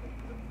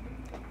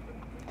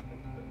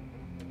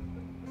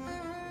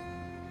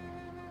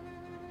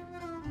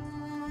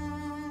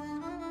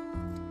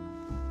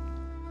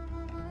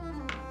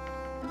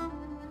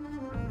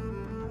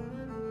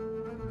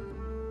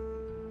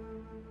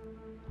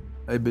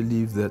 I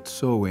believe that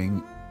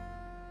sewing,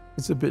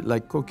 it's a bit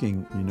like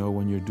cooking. You know,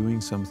 when you're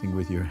doing something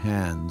with your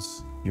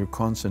hands, you're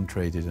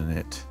concentrated on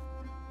it.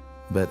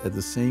 But at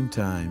the same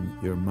time,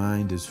 your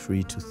mind is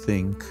free to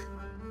think.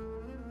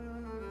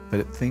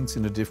 But it thinks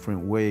in a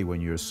different way when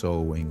you're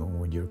sewing or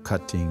when you're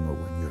cutting or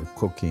when you're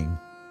cooking.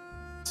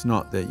 It's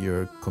not that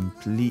you're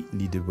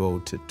completely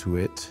devoted to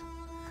it,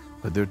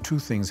 but there are two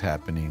things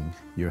happening.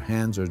 Your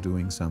hands are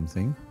doing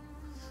something,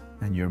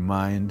 and your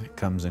mind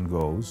comes and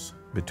goes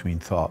between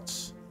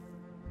thoughts.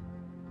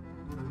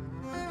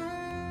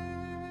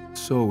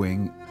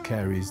 Sewing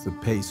carries the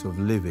pace of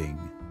living.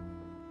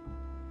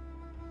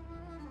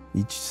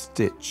 Each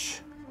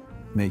stitch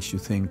makes you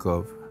think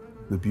of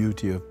the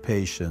beauty of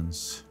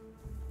patience,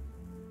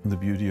 the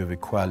beauty of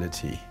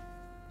equality,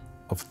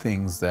 of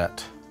things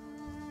that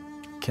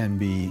can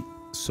be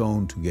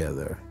sewn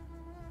together.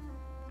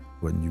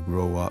 When you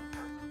grow up,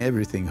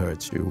 everything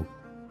hurts you.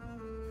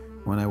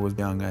 When I was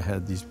young, I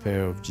had these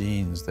pair of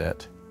jeans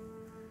that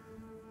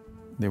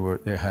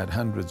they had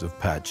hundreds of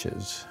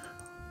patches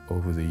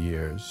over the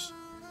years.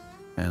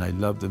 And I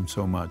loved them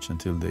so much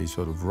until they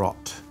sort of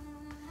rot.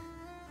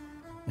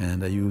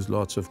 And I used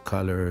lots of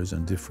colors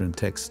and different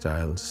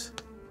textiles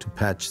to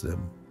patch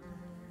them.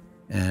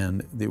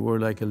 And they were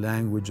like a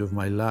language of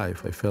my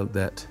life. I felt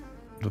that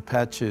the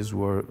patches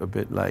were a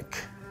bit like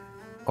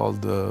all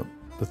the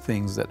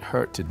things that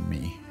hurted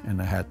me,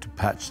 and I had to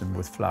patch them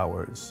with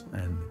flowers.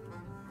 And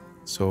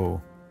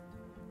so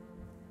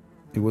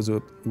it was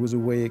a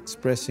way of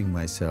expressing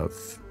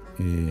myself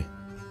in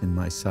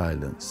my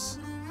silence.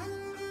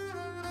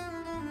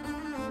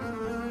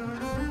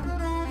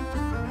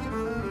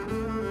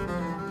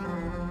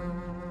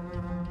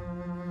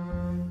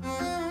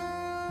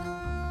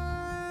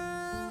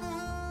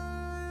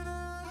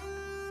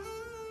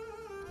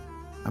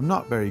 I'm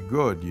not very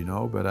good, you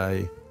know, but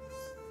I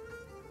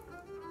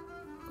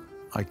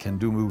can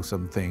do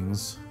some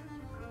things.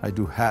 I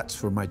do hats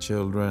for my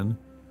children.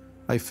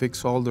 I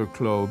fix all their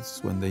clothes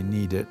when they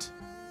need it.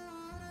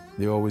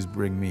 They always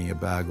bring me a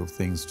bag of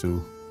things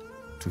to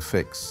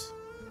fix.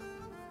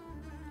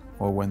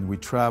 Or when we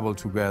travel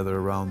together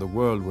around the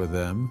world with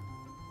them,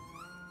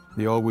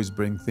 they always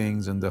bring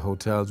things. In the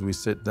hotels, we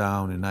sit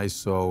down and I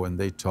sew and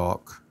they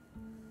talk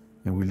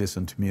and we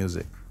listen to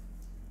music.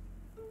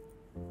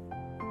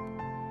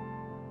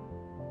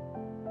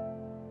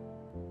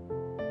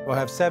 I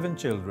have 7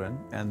 children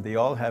and they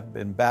all have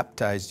been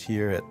baptized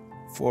here at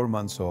 4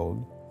 months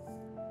old.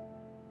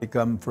 They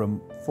come from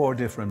 4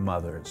 different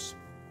mothers,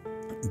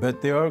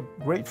 but they are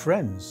great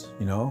friends,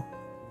 you know.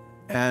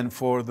 And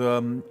for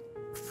the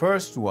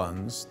first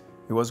ones,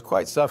 it was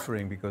quite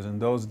suffering because in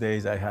those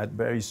days I had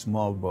very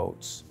small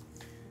boats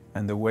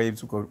and the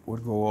waves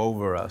would go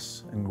over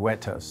us and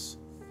wet us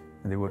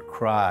and they would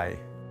cry.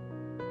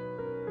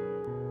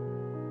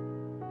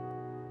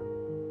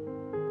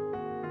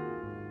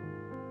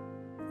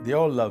 They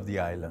all love the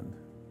island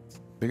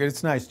because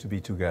it's nice to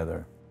be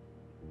together.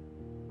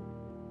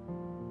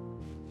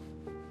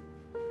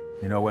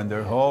 You know, when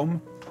they're home,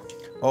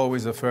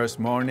 always the first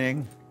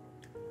morning,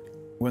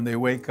 when they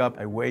wake up,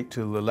 I wait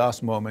till the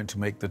last moment to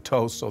make the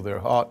toast so they're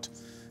hot,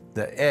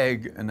 the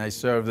egg, and I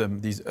serve them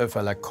these œufs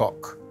à la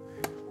coque,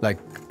 like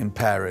in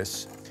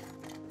Paris.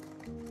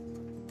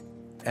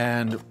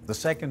 And the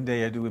second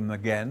day I do them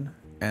again,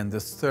 and the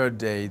third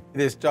day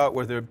they start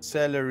with their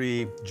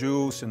celery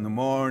juice in the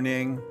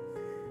morning,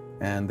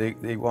 and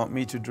they want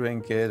me to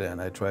drink it,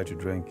 and I try to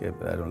drink it,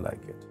 but I don't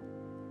like it.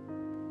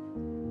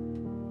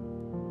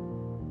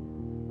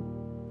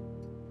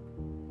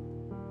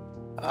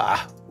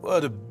 Ah,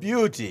 what a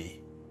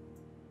beauty!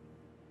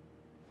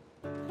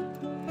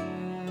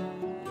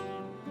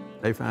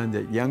 I find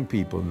that young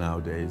people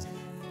nowadays,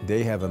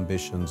 they have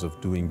ambitions of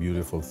doing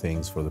beautiful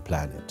things for the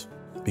planet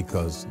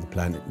because the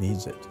planet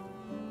needs it,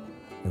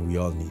 and we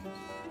all need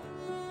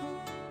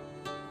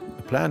it.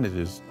 The planet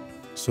is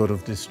sort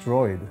of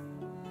destroyed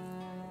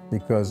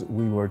because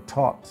we were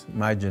taught,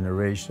 my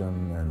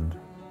generation and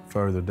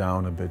further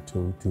down a bit,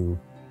 to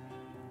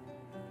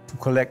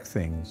collect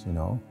things, you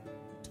know,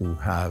 to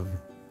have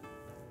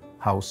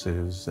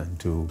houses and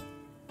to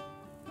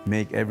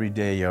make every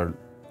day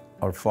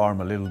our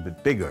farm a little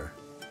bit bigger.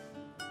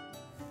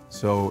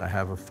 So I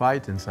have a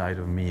fight inside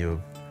of me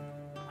of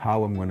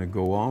how I'm going to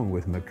go on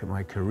with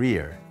my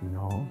career, you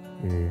know.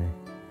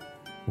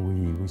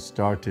 We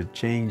started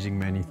changing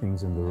many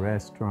things in the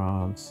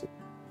restaurants,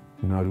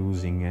 not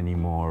using any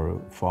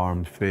more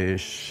farmed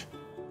fish,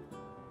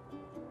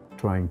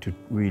 trying to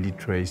really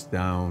trace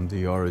down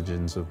the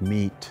origins of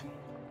meat.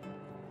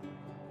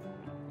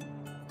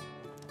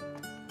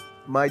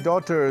 My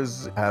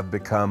daughters have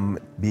become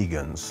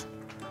vegans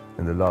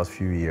in the last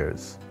few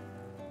years.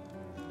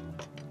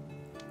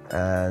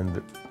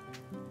 And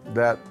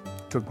that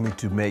took me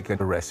to make a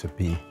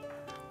recipe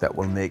that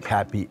will make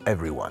happy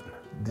everyone.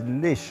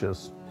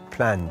 Delicious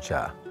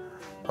plancha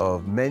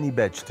of many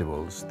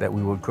vegetables that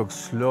we will cook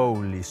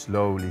slowly,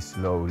 slowly,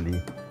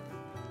 slowly.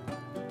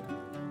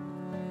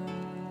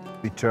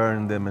 We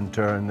turn them and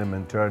turn them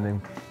and turn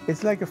them.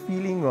 It's like a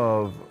feeling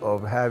of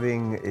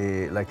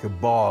having like a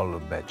ball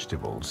of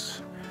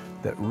vegetables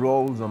that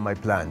rolls on my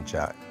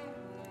plancha.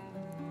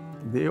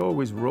 They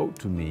always wrote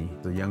to me,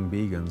 the young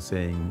vegans,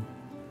 saying,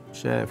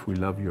 "Chef, we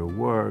love your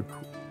work.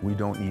 We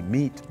don't eat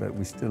meat, but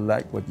we still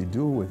like what you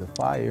do with the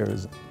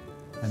fires."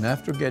 And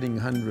after getting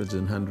hundreds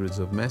and hundreds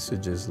of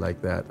messages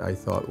like that, I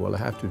thought, well, I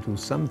have to do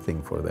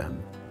something for them.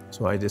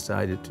 So I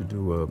decided to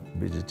do a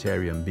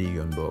vegetarian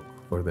vegan book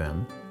for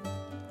them.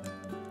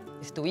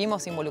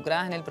 Estuvimos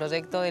involucradas en el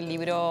proyecto del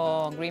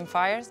libro Green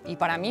Fires y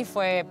para mí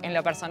fue, en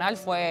lo personal,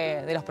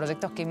 fue de los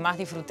proyectos que más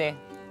disfruté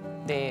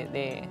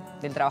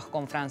del trabajo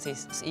con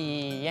Francis.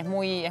 Y es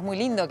muy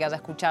lindo que haya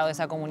escuchado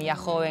esa comunidad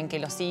joven que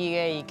lo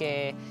sigue y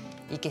que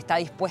está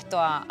dispuesto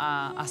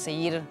a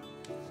seguir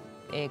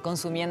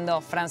consumiendo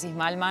Francis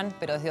Mallmann,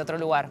 pero desde otro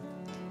lugar.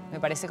 Me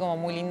parece como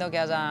muy lindo que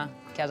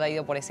haya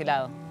ido por ese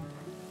lado.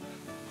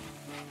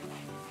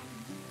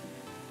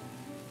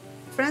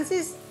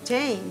 Francis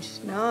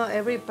changed, no?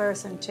 Every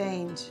person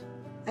changed.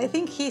 I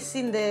think he's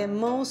in the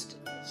most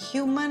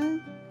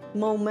human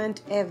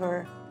moment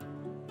ever.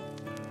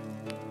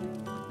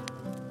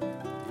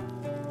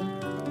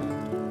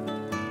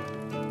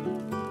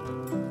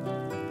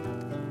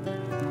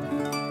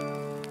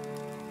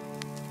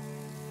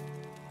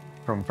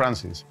 From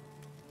Francis,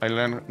 I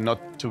learned not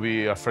to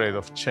be afraid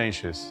of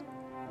changes.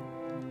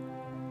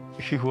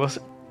 He was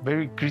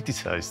very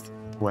criticized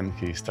when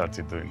he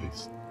started doing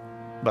this,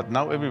 but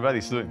now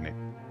everybody's doing it.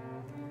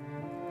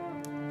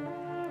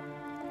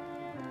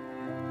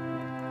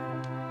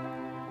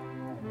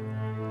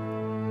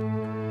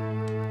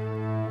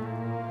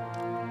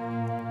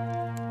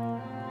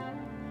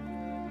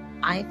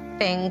 I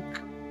think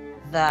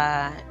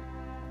that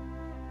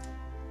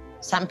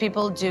some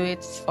people do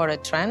it for a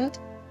trend,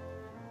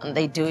 and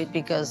they do it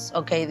because,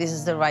 okay, this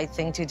is the right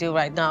thing to do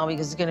right now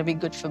because it's going to be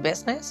good for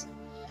business.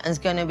 and it's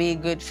going to be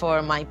good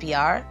for my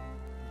PR.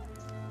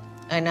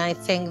 And I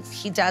think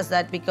he does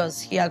that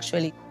because he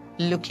actually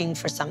looking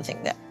for something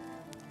there.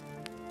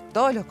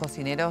 Todos los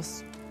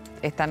cocineros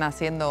están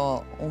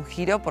haciendo un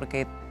giro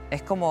porque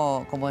es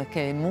como es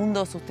que el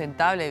mundo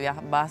sustentable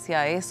va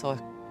hacia eso.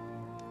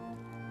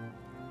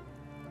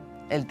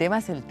 El tema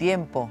es el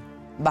tiempo.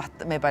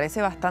 Me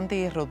parece bastante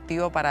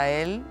disruptivo para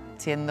él,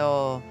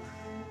 siendo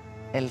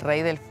el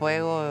rey del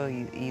fuego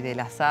y del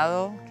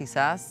asado,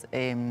 quizás.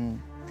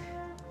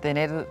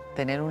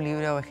 Tener un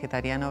libro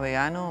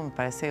vegetariano-vegano me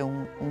parece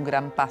un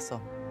gran paso.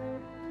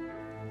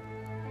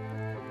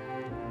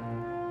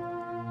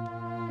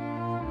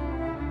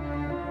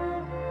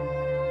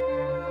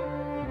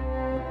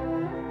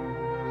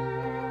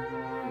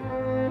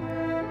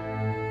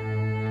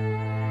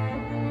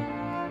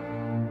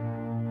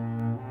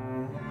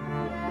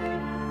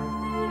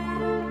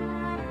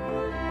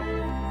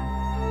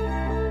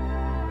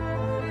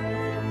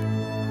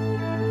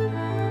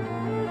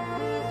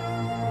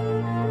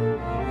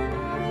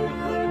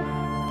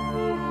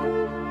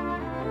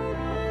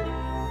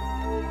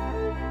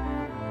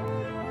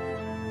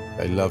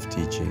 I love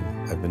teaching.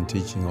 I've been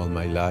teaching all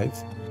my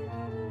life.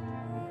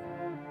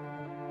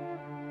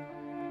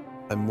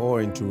 I'm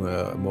more into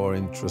a more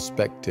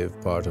introspective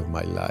part of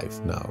my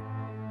life now.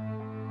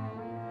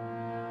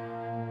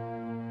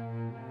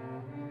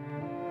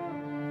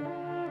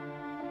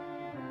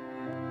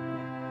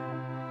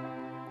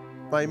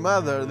 My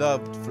mother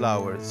loved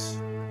flowers.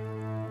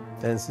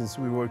 And since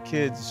we were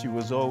kids, she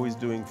was always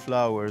doing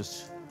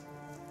flowers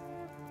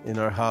in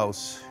our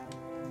house.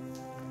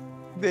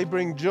 They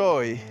bring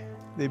joy.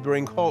 They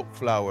bring hope,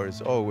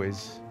 flowers,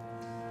 always.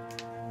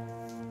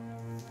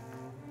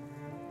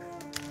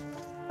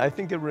 I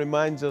think it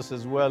reminds us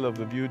as well of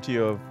the beauty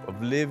of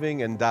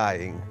living and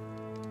dying.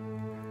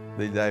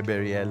 They die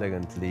very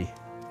elegantly.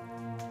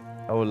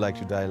 I would like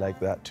to die like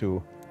that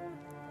too.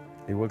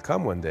 It will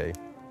come one day.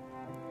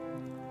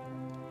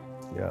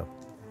 Yeah.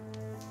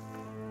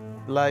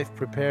 Life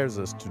prepares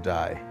us to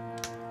die.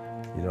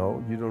 You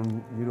know, you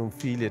don't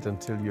feel it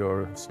until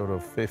you're sort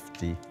of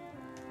 50.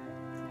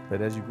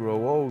 But as you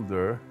grow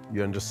older,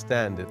 you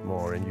understand it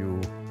more and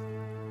you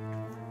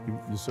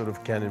sort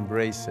of can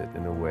embrace it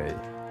in a way.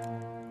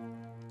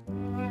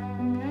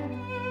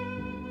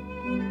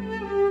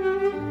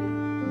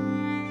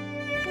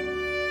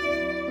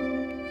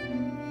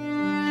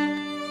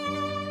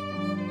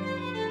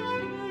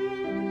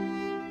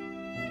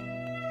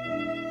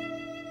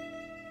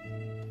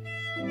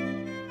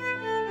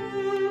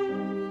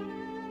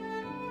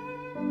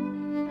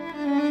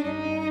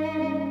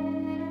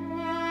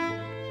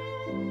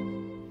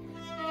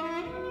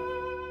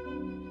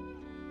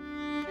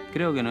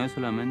 Creo que no es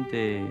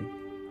solamente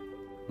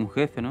un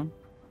jefe, ¿no?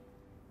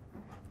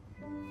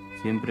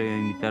 Siempre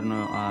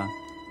invitarnos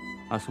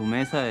a su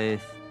mesa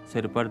es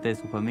ser parte de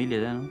su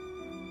familia ya, ¿no?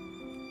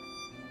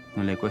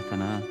 No le cuesta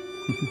nada.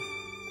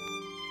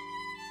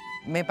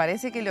 Me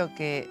parece que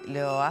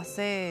lo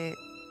hace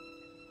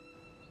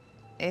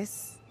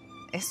es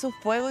su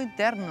fuego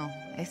interno,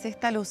 es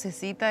esta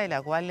lucecita de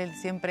la cual él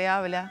siempre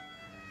habla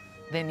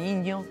de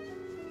niño.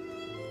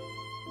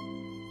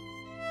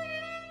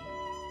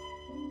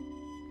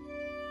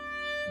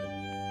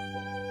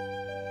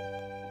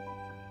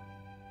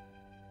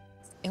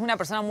 Es una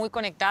persona muy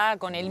conectada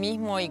con él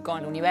mismo y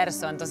con el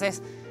universo,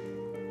 entonces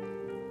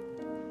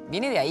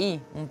viene de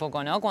ahí un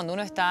poco, ¿no? Cuando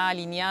uno está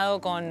alineado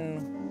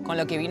con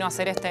lo que vino a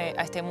hacer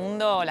a este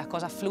mundo, las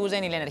cosas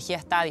fluyen y la energía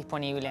está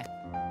disponible.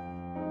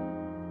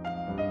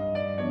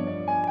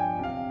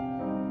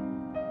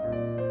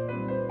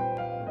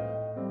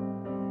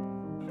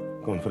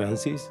 Con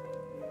Francis,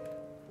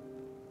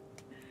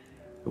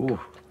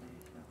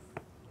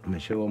 me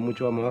llevó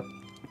mucho amor,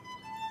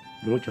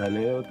 muchas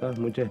anécdotas,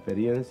 muchas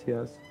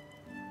experiencias,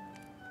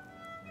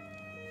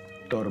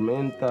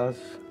 tormentas,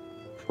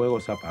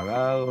 fuegos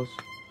apagados,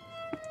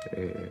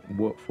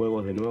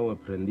 fuegos de nuevo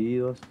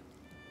prendidos,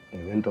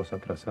 eventos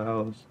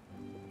atrasados,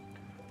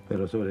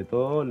 pero sobre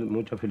todo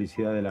mucha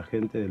felicidad de la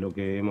gente de lo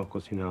que hemos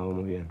cocinado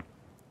muy bien.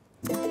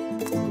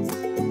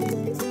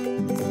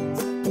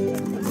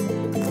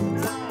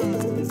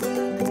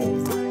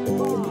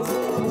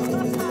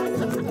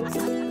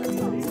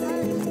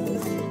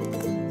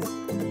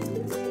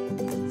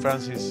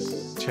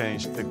 Francis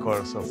changed the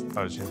course of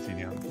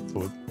Argentinian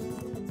food.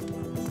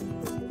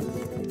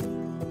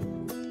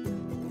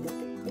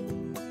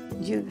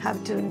 You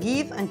have to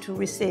give and to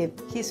receive.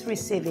 He's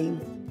receiving.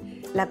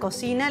 La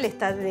cocina le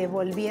está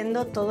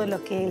devolviendo todo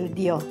lo que él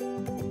dio.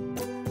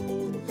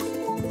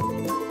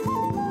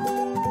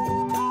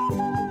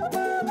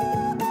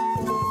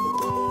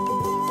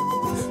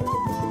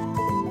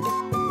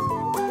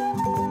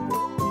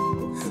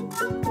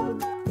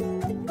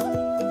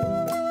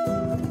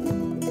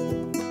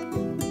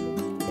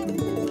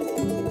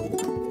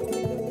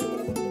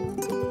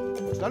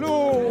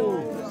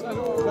 ¡Salud!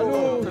 ¡Salud!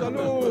 ¡Salud!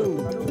 ¡Salud!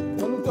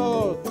 ¡Salud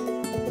todos!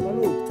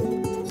 ¡Salud!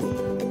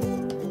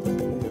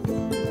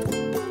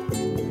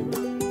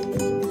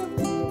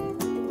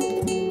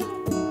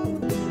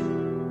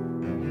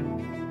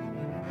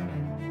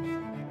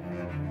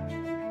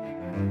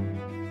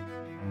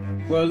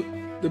 Well,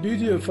 the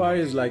beauty of fire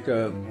is like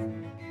a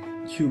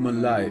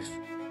human life.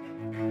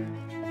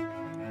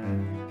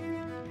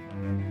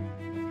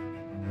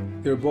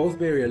 They're both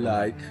very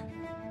alike.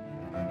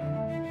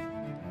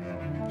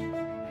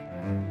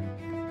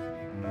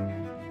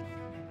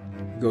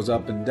 It goes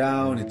up and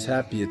down, it's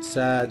happy, it's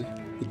sad,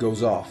 it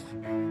goes off.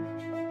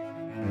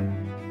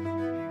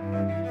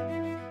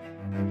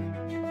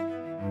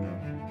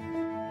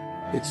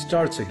 It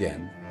starts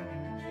again.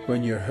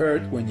 When you're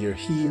hurt, when you're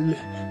healed.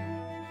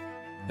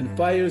 And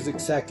fire is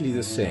exactly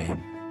the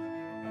same.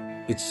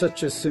 It's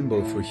such a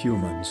symbol for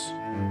humans.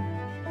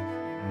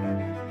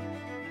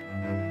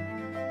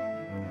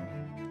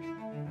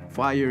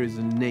 Fire is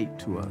innate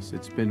to us.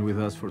 It's been with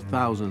us for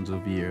thousands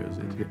of years.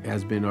 It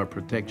has been our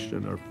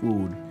protection, our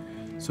food,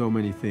 so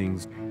many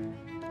things.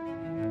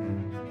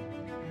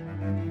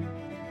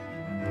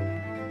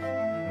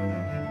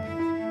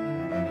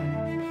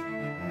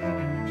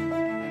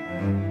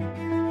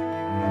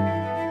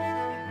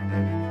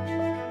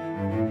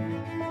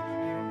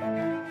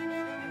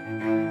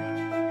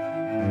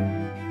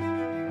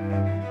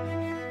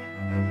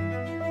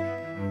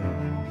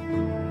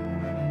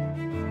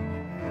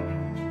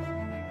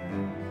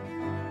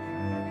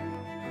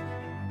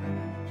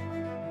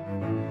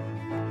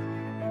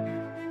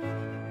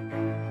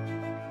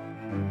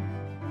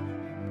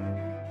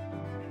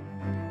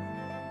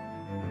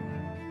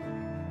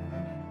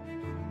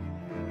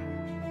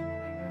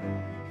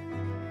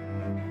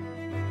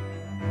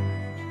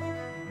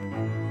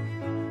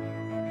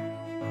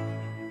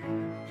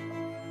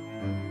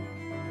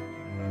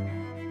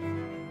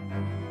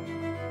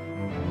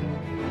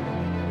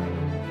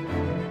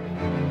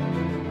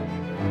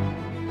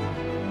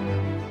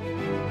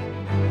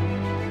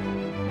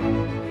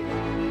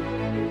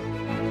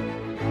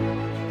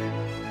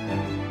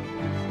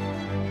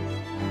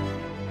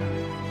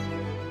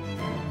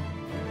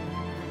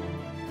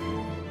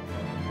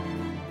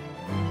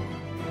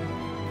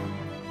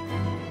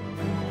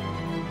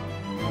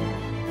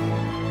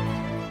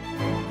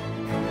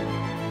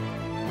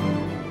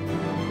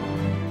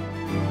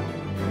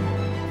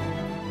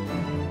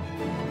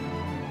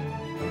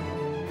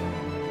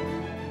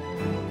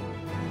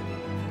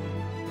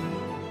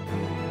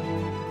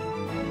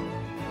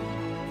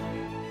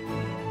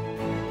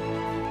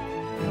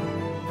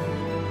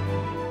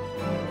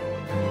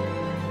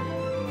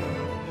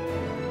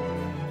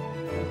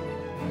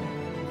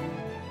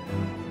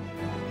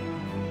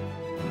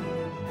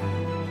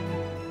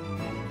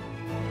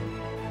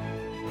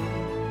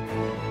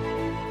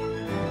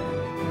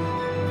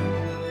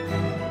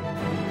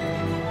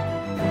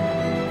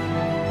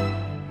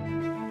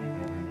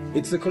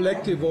 It's the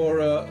collective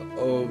aura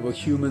of a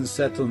human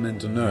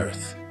settlement on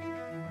Earth.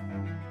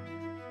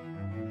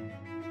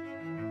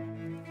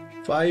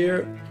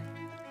 Fire,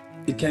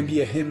 it can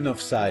be a hymn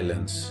of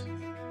silence.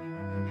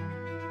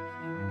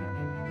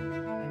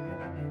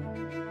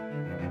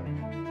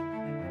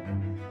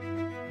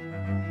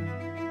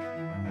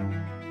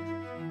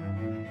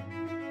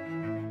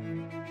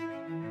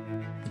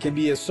 It can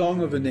be a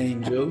song of an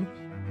angel.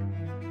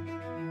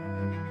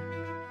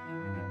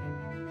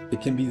 It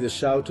can be the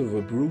shout of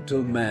a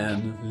brutal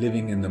man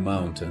living in the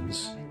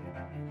mountains.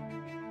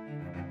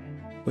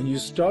 When you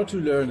start to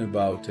learn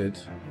about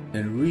it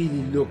and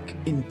really look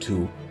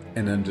into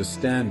and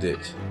understand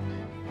it,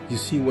 you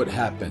see what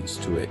happens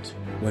to it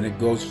when it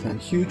goes from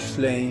huge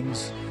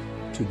flames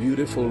to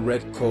beautiful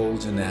red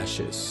coals and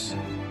ashes.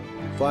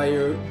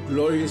 Fire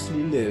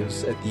gloriously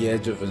lives at the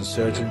edge of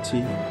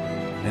uncertainty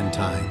and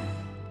time.